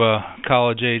two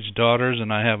college-age daughters,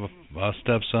 and I have a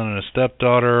stepson and a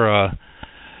stepdaughter.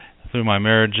 Through my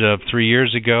marriage 3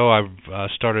 years ago, I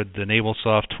started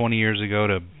EnableSoft 20 years ago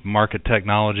to market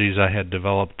technologies I had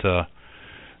developed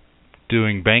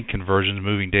doing bank conversions,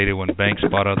 moving data when banks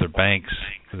bought other banks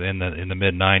in the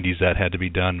mid-'90s. That had to be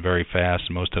done very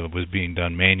fast. Most of it was being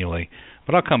done manually.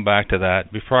 But I'll come back to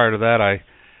that. Prior to that, I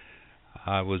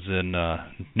was in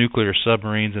nuclear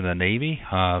submarines in the Navy,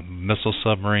 missile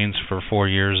submarines for 4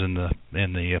 years in the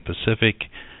Pacific.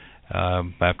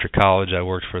 After college, I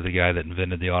worked for the guy that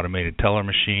invented the automated teller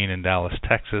machine in Dallas,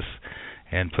 Texas,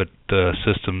 and put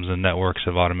systems and networks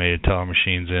of automated teller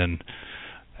machines in.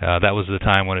 That was the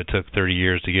time when it took 30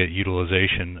 years to get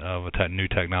utilization of a new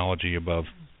technology above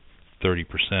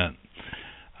 30%.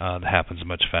 That happens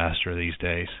much faster these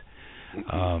days.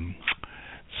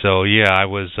 So yeah, I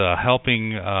was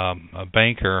helping a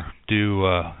banker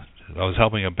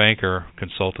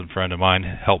consultant friend of mine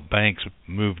help banks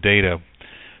move data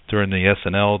during the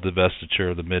S&L divestiture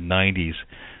of the mid-'90s,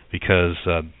 because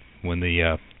when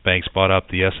the banks bought up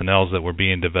the S&Ls that were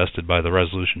being divested by the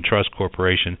Resolution Trust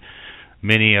Corporation,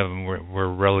 many of them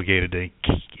were relegated to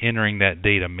entering that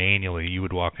data manually. You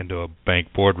would walk into a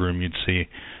bank boardroom, you'd see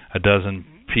a dozen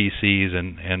PCs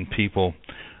and people,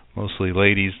 mostly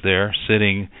ladies there,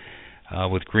 sitting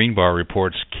with green bar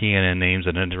reports, keying in names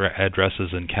and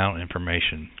addresses and account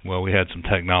information. Well, we had some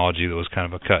technology that was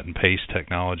kind of a cut and paste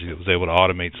technology that was able to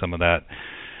automate some of that,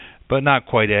 but not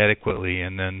quite adequately.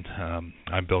 And then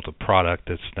I built a product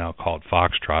that's now called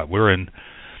Foxtrot.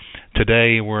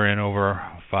 Today we're in over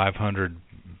 500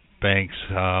 banks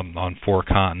on 4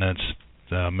 continents,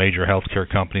 major healthcare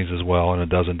companies as well, and a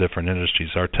dozen different industries.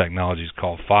 Our technology is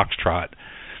called Foxtrot,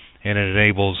 and it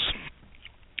enables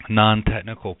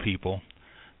non-technical people,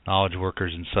 knowledge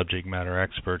workers and subject matter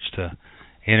experts, to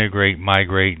integrate,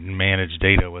 migrate, and manage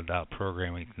data without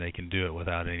programming. They can do it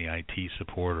without any IT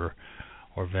support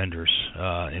or vendors'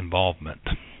 involvement.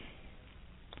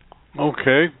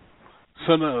 Okay.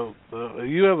 So now,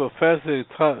 you have a fascinating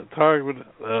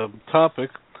topic,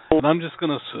 and I'm just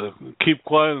going to keep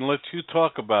quiet and let you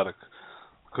talk about it,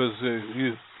 because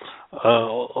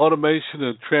automation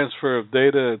and transfer of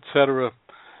data, etc.,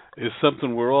 is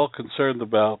something we're all concerned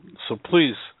about. So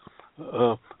please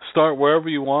start wherever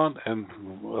you want and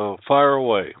fire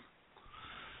away.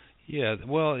 Yeah,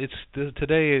 well,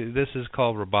 today this is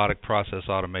called robotic process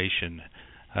automation.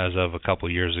 As of a couple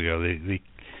of years ago,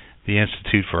 the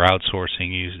Institute for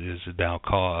Outsourcing is now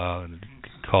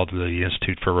called the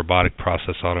Institute for Robotic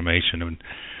Process Automation, and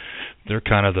they're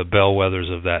kind of the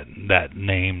bellwethers of that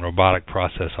name, robotic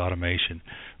process automation.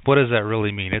 What does that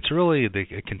really mean? It's really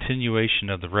a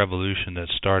continuation of the revolution that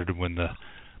started when the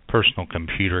personal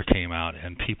computer came out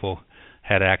and people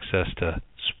had access to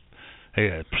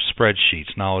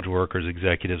spreadsheets. Knowledge workers,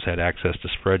 executives had access to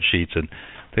spreadsheets, and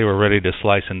they were ready to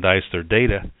slice and dice their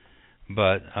data,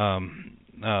 but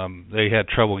they had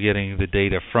trouble getting the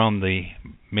data from the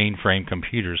mainframe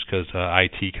computers because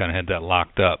IT kind of had that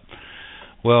locked up.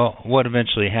 Well, what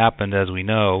eventually happened, as we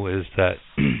know, is that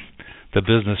the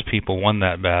business people won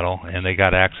that battle, and they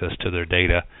got access to their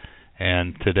data.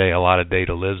 And today, a lot of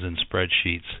data lives in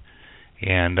spreadsheets,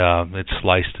 and it's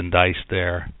sliced and diced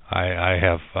there. I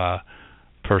have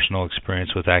personal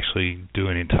experience with actually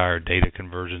doing entire data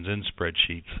conversions in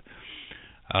spreadsheets.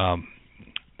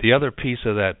 The other piece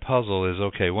of that puzzle is,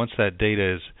 okay, once that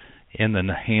data is in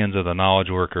the hands of the knowledge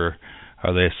worker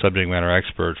or the subject matter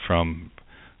expert from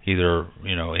either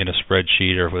in a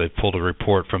spreadsheet or where they pulled a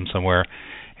report from somewhere,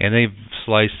 and they've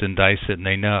sliced and diced it,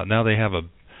 and now they have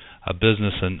a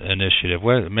business initiative.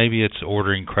 Maybe it's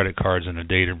ordering credit cards in a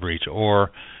data breach, or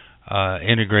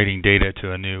integrating data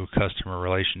to a new customer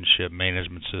relationship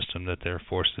management system that they're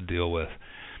forced to deal with,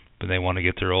 but they want to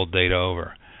get their old data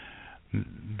over.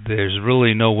 There's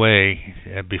really no way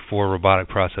before robotic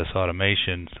process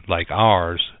automation like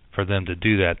ours for them to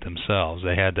do that themselves.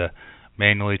 They had to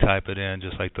manually type it in,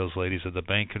 just like those ladies at the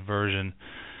bank conversion,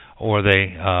 or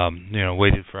they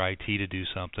waited for IT to do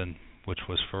something, which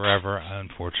was forever,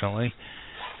 unfortunately,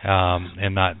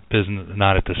 and not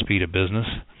at the speed of business.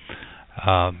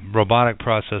 Robotic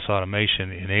process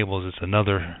automation enables it's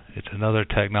another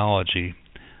technology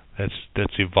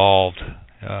that's evolved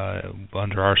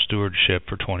under our stewardship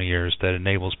for 20 years that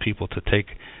enables people to take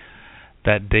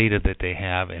that data that they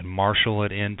have and marshal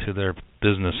it into their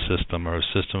business system or a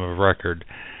system of record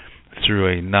through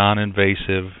a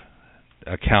non-invasive,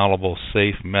 accountable,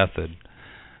 safe method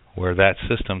where that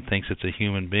system thinks it's a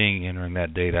human being entering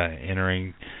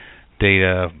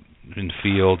data in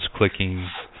fields, clicking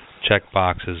check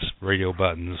boxes, radio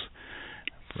buttons,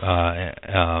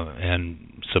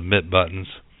 and submit buttons,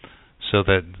 so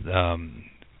that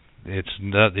it's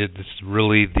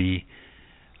really the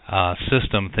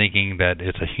system thinking that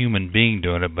it's a human being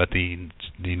doing it, but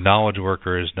the knowledge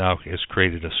worker has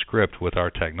created a script with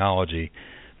our technology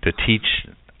to teach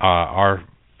our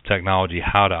technology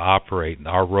how to operate,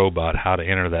 our robot how to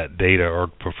enter that data or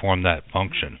perform that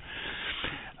function.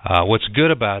 What's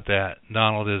good about that,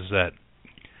 Donald, is that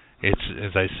it's,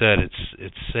 as I said,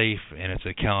 it's safe and it's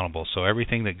accountable. So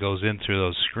everything that goes in through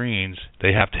those screens,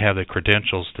 they have to have the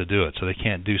credentials to do it. So they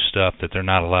can't do stuff that they're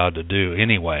not allowed to do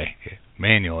anyway,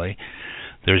 manually.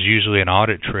 There's usually an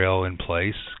audit trail in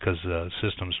place because the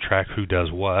systems track who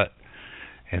does what,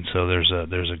 and so there's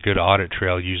a good audit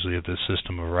trail usually of the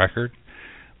system of record,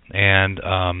 and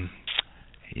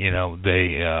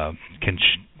they can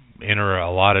enter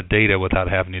a lot of data without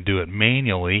having to do it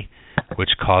manually, which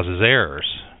causes errors.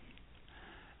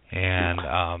 And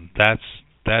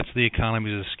that's the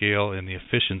economies of scale and the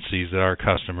efficiencies that our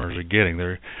customers are getting.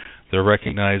 They're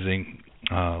recognizing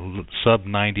sub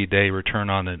 90-day return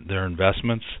on their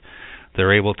investments.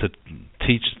 They're able to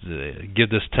give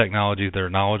this technology to their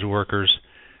knowledge workers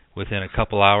within a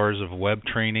couple hours of web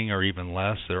training or even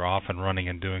less, they're off and running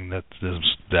and doing the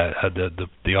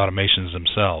automations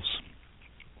themselves.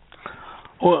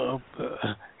 Well,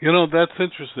 that's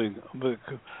interesting.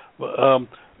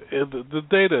 The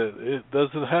data, does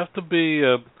it have to be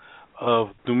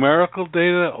numerical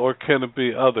data, or can it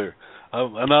be other?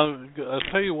 And I'll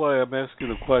tell you why I'm asking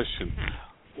the question.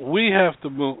 We have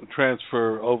to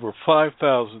transfer over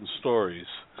 5,000 stories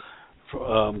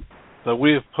that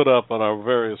we have put up on our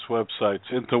various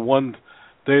websites into one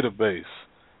database,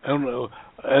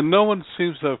 and no one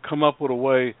seems to have come up with a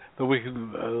way that we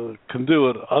can do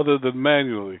it other than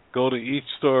manually go to each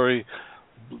story,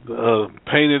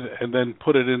 paint it, and then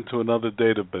put it into another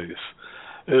database.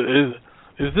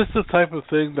 Is this the type of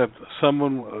thing that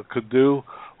someone could do,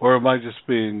 or am I just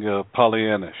being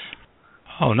Pollyannish?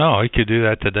 Oh no, you could do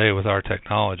that today with our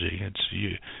technology. It's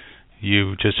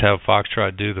you just have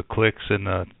Foxtrot do the clicks and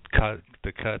the cut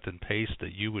and paste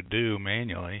that you would do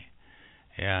manually,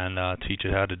 and teach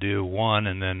it how to do one,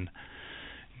 and then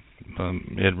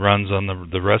it runs on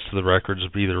the rest of the records,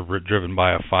 either driven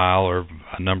by a file or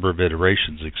a number of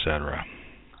iterations, etc.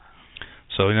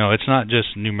 So it's not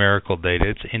just numerical data;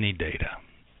 it's any data.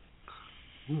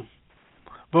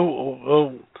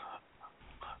 Well,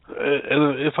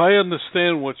 if I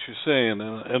understand what you're saying,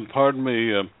 and pardon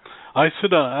me, I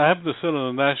happen to sit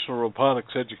on the National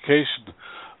Robotics Education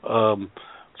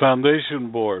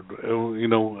Foundation Board. And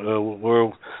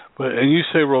you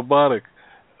say robotic.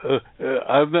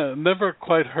 I've never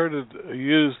quite heard it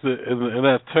used in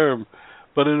that term,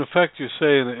 but in effect, you're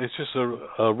saying it's just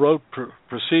a rote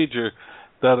procedure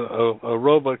that a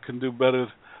robot can do better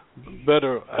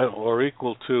or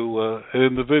equal to an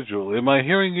individual. Am I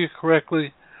hearing you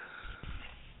correctly?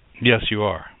 Yes, you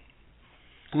are.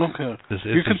 Okay.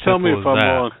 You can tell me if I'm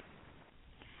wrong.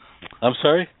 I'm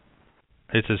sorry?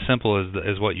 It's as simple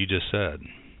as what you just said.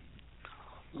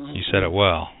 You said it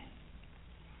well.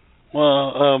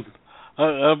 Well,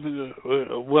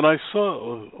 when I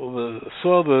saw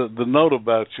the note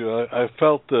about you, I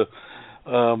felt the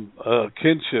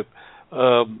kinship.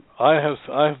 I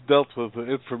have dealt with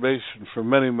information for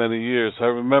many years. I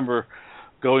remember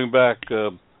going back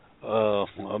now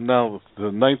to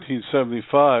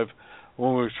 1975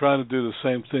 when we were trying to do the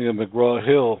same thing in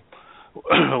McGraw-Hill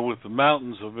with the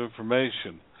mountains of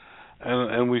information,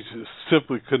 and we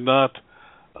simply could not.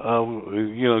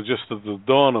 Just at the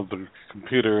dawn of the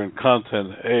computer and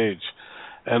content age,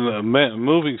 and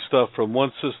moving stuff from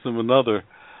one system to another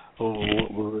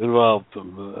involved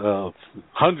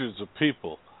hundreds of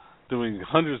people doing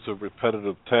hundreds of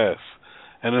repetitive tasks.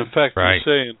 And in fact, right.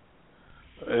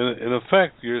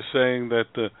 you're saying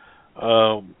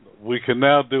that we can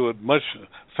now do it much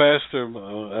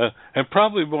faster and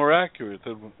probably more accurate.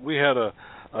 Than we had a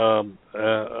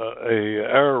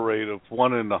error rate of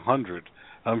 1 in 100.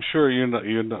 I'm sure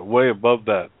you're way above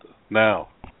that now.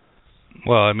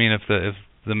 Well, I mean, if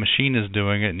the machine is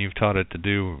doing it and you've taught it to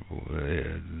do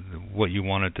what you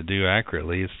want it to do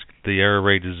accurately, the error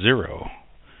rate is 0.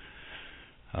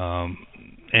 The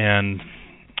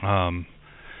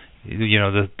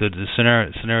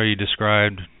scenario you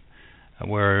described,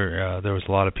 where there was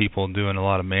a lot of people doing a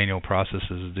lot of manual processes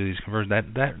to do these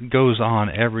conversions, that goes on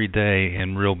every day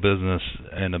in real business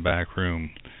in the back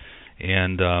room,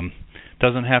 and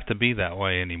doesn't have to be that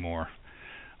way anymore.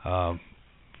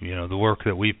 The work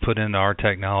that we put into our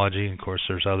technology, and of course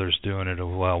there's others doing it as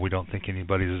well. We don't think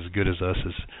anybody's as good as us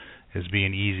as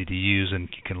being easy to use and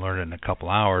you can learn it in a couple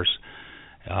hours.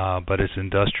 But it's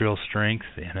industrial strength,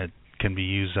 and it can be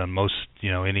used on most,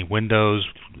 any Windows,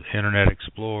 Internet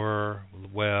Explorer,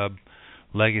 web,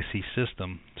 legacy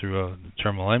system through a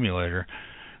terminal emulator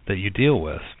that you deal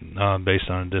with based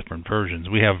on different versions.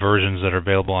 We have versions that are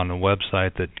available on the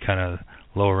website that kind of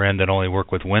lower end that only work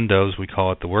with Windows. We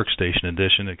call it the Workstation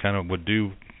Edition. It kind of would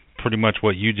do pretty much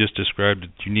what you just described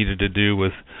that you needed to do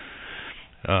with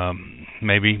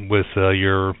maybe with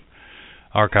your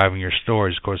archiving your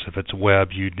stories. Of course, if it's web,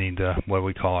 you'd need what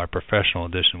we call our Professional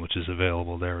Edition, which is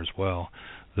available there as well.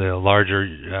 The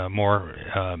larger, more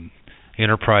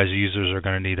enterprise users are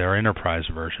going to need our Enterprise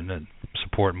version that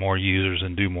support more users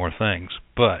and do more things.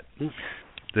 But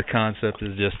the concept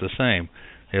is just the same.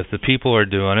 If the people are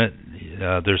doing it,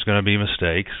 there's going to be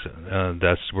mistakes.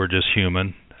 We're just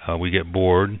human. We get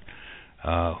bored.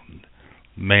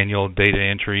 Manual data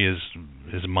entry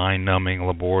is mind-numbing,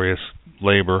 laborious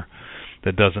labor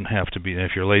that doesn't have to be.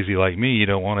 If you're lazy like me, you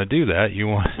don't want to do that. You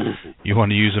want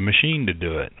to use a machine to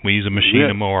do it. We use a machine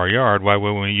to mow our yard. Why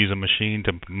wouldn't we use a machine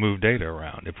to move data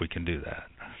around if we can do that?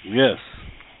 Yes.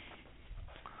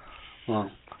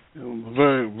 Well,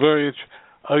 very, very interesting.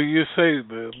 You say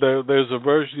there's a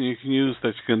version you can use that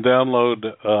you can download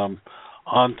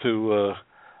onto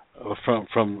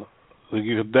from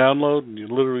you can download and you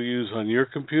literally use on your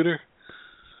computer?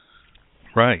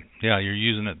 Right. Yeah, you're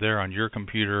using it there on your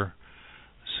computer.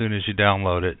 As soon as you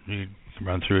download it, you can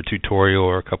run through a tutorial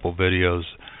or a couple videos.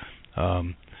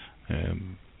 And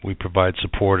we provide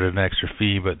support at an extra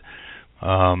fee, but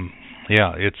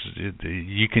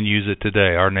you can use it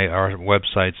today. Our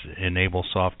website's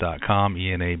EnableSoft.com,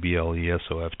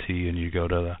 EnableSoft, and you go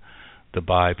to the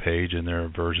buy page, and there are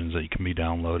versions that can be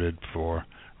downloaded for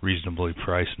reasonably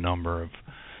priced number of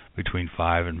between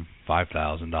 $5,000 and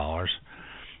 $5,000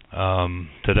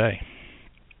 today.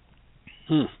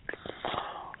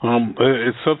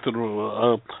 It's something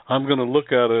I'm going to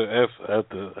look at it at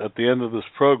the end of this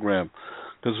program,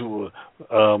 because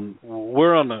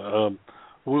we're on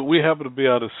we happen to be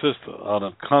on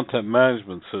a content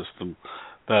management system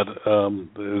that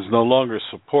is no longer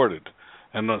supported,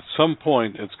 and at some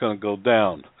point it's going to go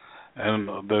down, and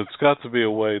there's got to be a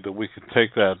way that we can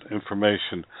take that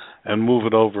information and move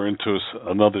it over into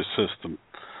another system,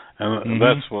 and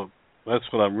that's what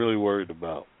I'm really worried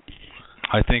about.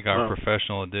 I think our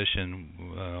professional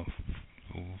edition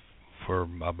for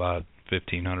about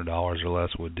 $1,500 or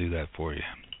less would do that for you.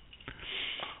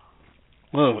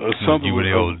 Well, you would be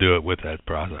able to do it with that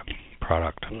product.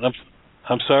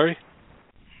 I'm sorry?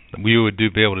 We would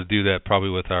be able to do that probably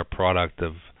with our product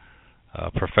of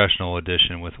professional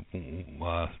edition with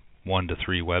 1 to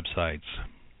 3 websites.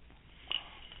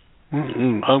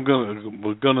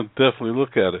 We're gonna definitely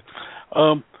look at it.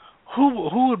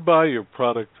 Who would buy your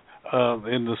product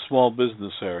in the small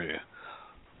business area?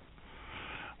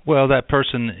 Well, that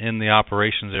person in the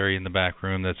operations area in the back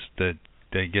room that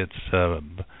gets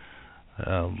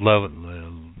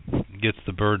gets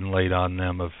the burden laid on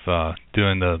them of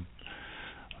doing the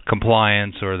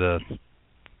compliance or the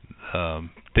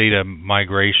data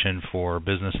migration for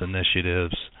business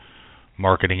initiatives,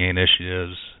 marketing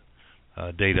initiatives,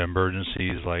 data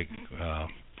emergencies like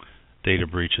data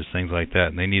breaches, things like that,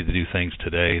 and they need to do things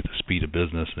today at the speed of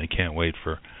business, and they can't wait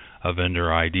for a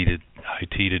vendor IT to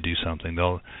do something.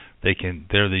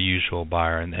 They're the usual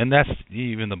buyer, and that's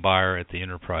even the buyer at the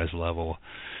enterprise level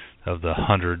of the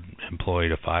 100 employee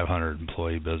to 500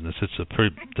 employee business. It's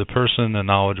the person, the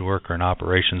knowledge worker in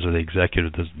operations, or the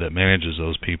executive that manages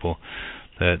those people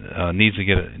that needs to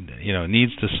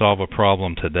needs to solve a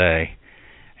problem today,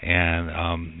 and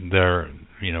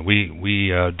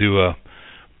we do a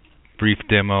brief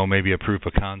demo, maybe a proof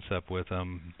of concept with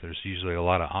them. There's usually a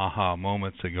lot of aha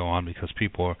moments that go on because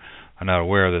people are not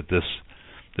aware that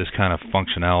this kind of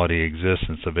functionality exists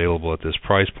and it's available at this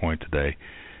price point today.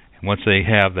 And once they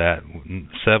have that,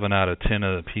 7 out of 10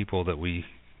 of the people that we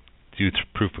do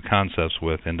proof of concepts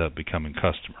with end up becoming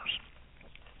customers.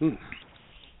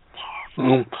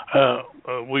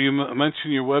 Will you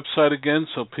mention your website again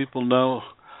so people know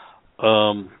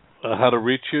how to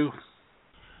reach you?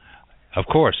 Of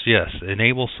course, yes.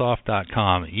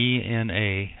 EnableSoft.com,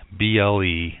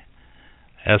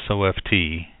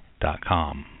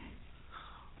 EnableSoft.com.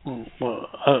 Well,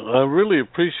 I really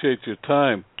appreciate your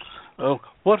time.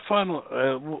 What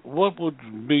would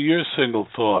be your single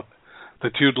thought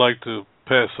that you'd like to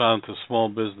pass on to small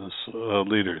business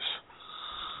leaders?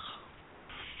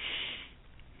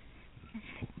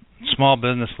 Small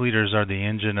business leaders are the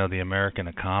engine of the American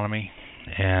economy,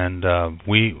 and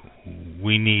we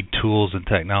need tools and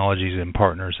technologies and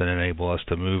partners that enable us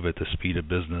to move at the speed of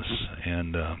business.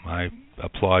 And I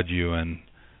applaud you and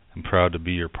I'm proud to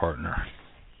be your partner.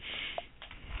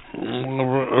 I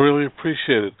really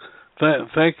appreciate it.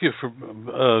 Thank you for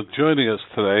joining us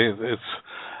today.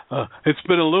 It's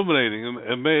been illuminating,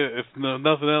 and may, if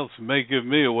nothing else, it may give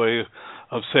me a way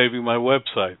of saving my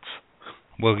websites.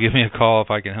 Well, give me a call if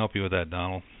I can help you with that,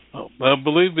 Donald.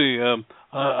 Believe me,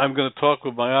 I'm going to talk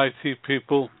with my IT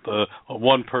people.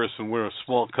 One person, we're a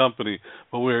small company,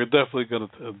 but we're definitely going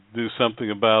to do something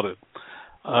about it.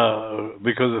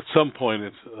 Because at some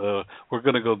point we're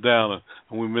going to go down,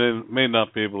 and we may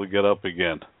not be able to get up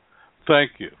again.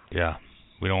 Thank you. Yeah,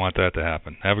 we don't want that to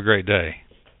happen. Have a great day.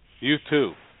 You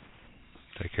too.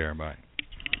 Take care. Bye.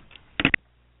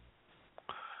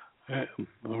 A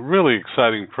really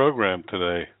exciting program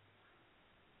today.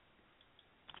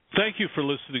 Thank you for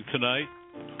listening tonight.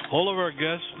 All of our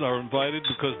guests are invited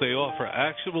because they offer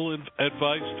actionable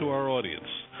advice to our audience.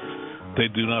 They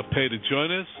do not pay to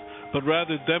join us, but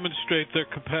rather demonstrate their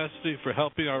capacity for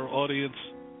helping our audience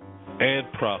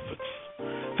add profits.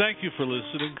 Thank you for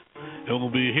listening, and we'll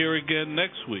be here again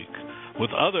next week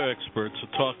with other experts to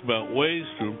talk about ways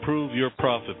to improve your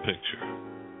profit picture.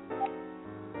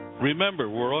 Remember,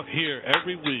 we're here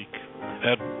every week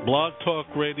at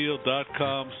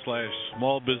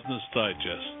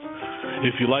blogtalkradio.com/smallbusinessdigest.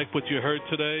 If you like what you heard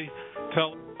today,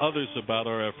 tell others about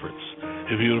our efforts.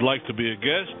 If you would like to be a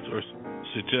guest or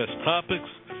suggest topics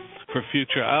for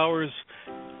future hours,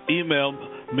 email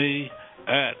me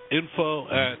at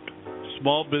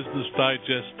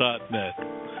info@smallbusinessdigest.net.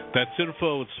 That's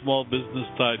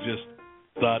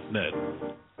info@smallbusinessdigest.net.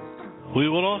 We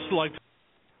would also like to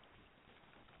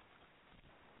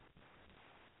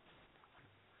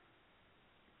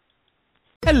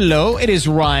Hello, it is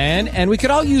Ryan, and we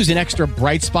could all use an extra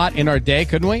bright spot in our day,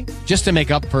 couldn't we? Just to make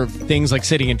up for things like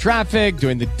sitting in traffic,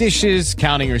 doing the dishes,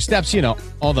 counting your steps, you know,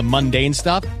 all the mundane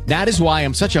stuff. That is why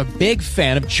I'm such a big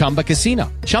fan of Chumba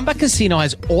Casino. Chumba Casino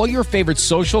has all your favorite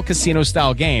social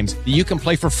casino-style games that you can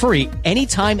play for free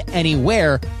anytime,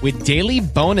 anywhere with daily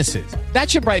bonuses. That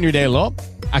should brighten your day a little.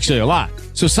 Actually, a lot.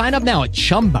 So sign up now at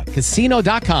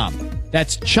ChumbaCasino.com.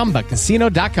 That's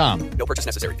ChumbaCasino.com. No purchase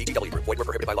necessary. VGW Group. Void where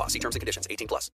prohibited by law. See terms and conditions. 18+.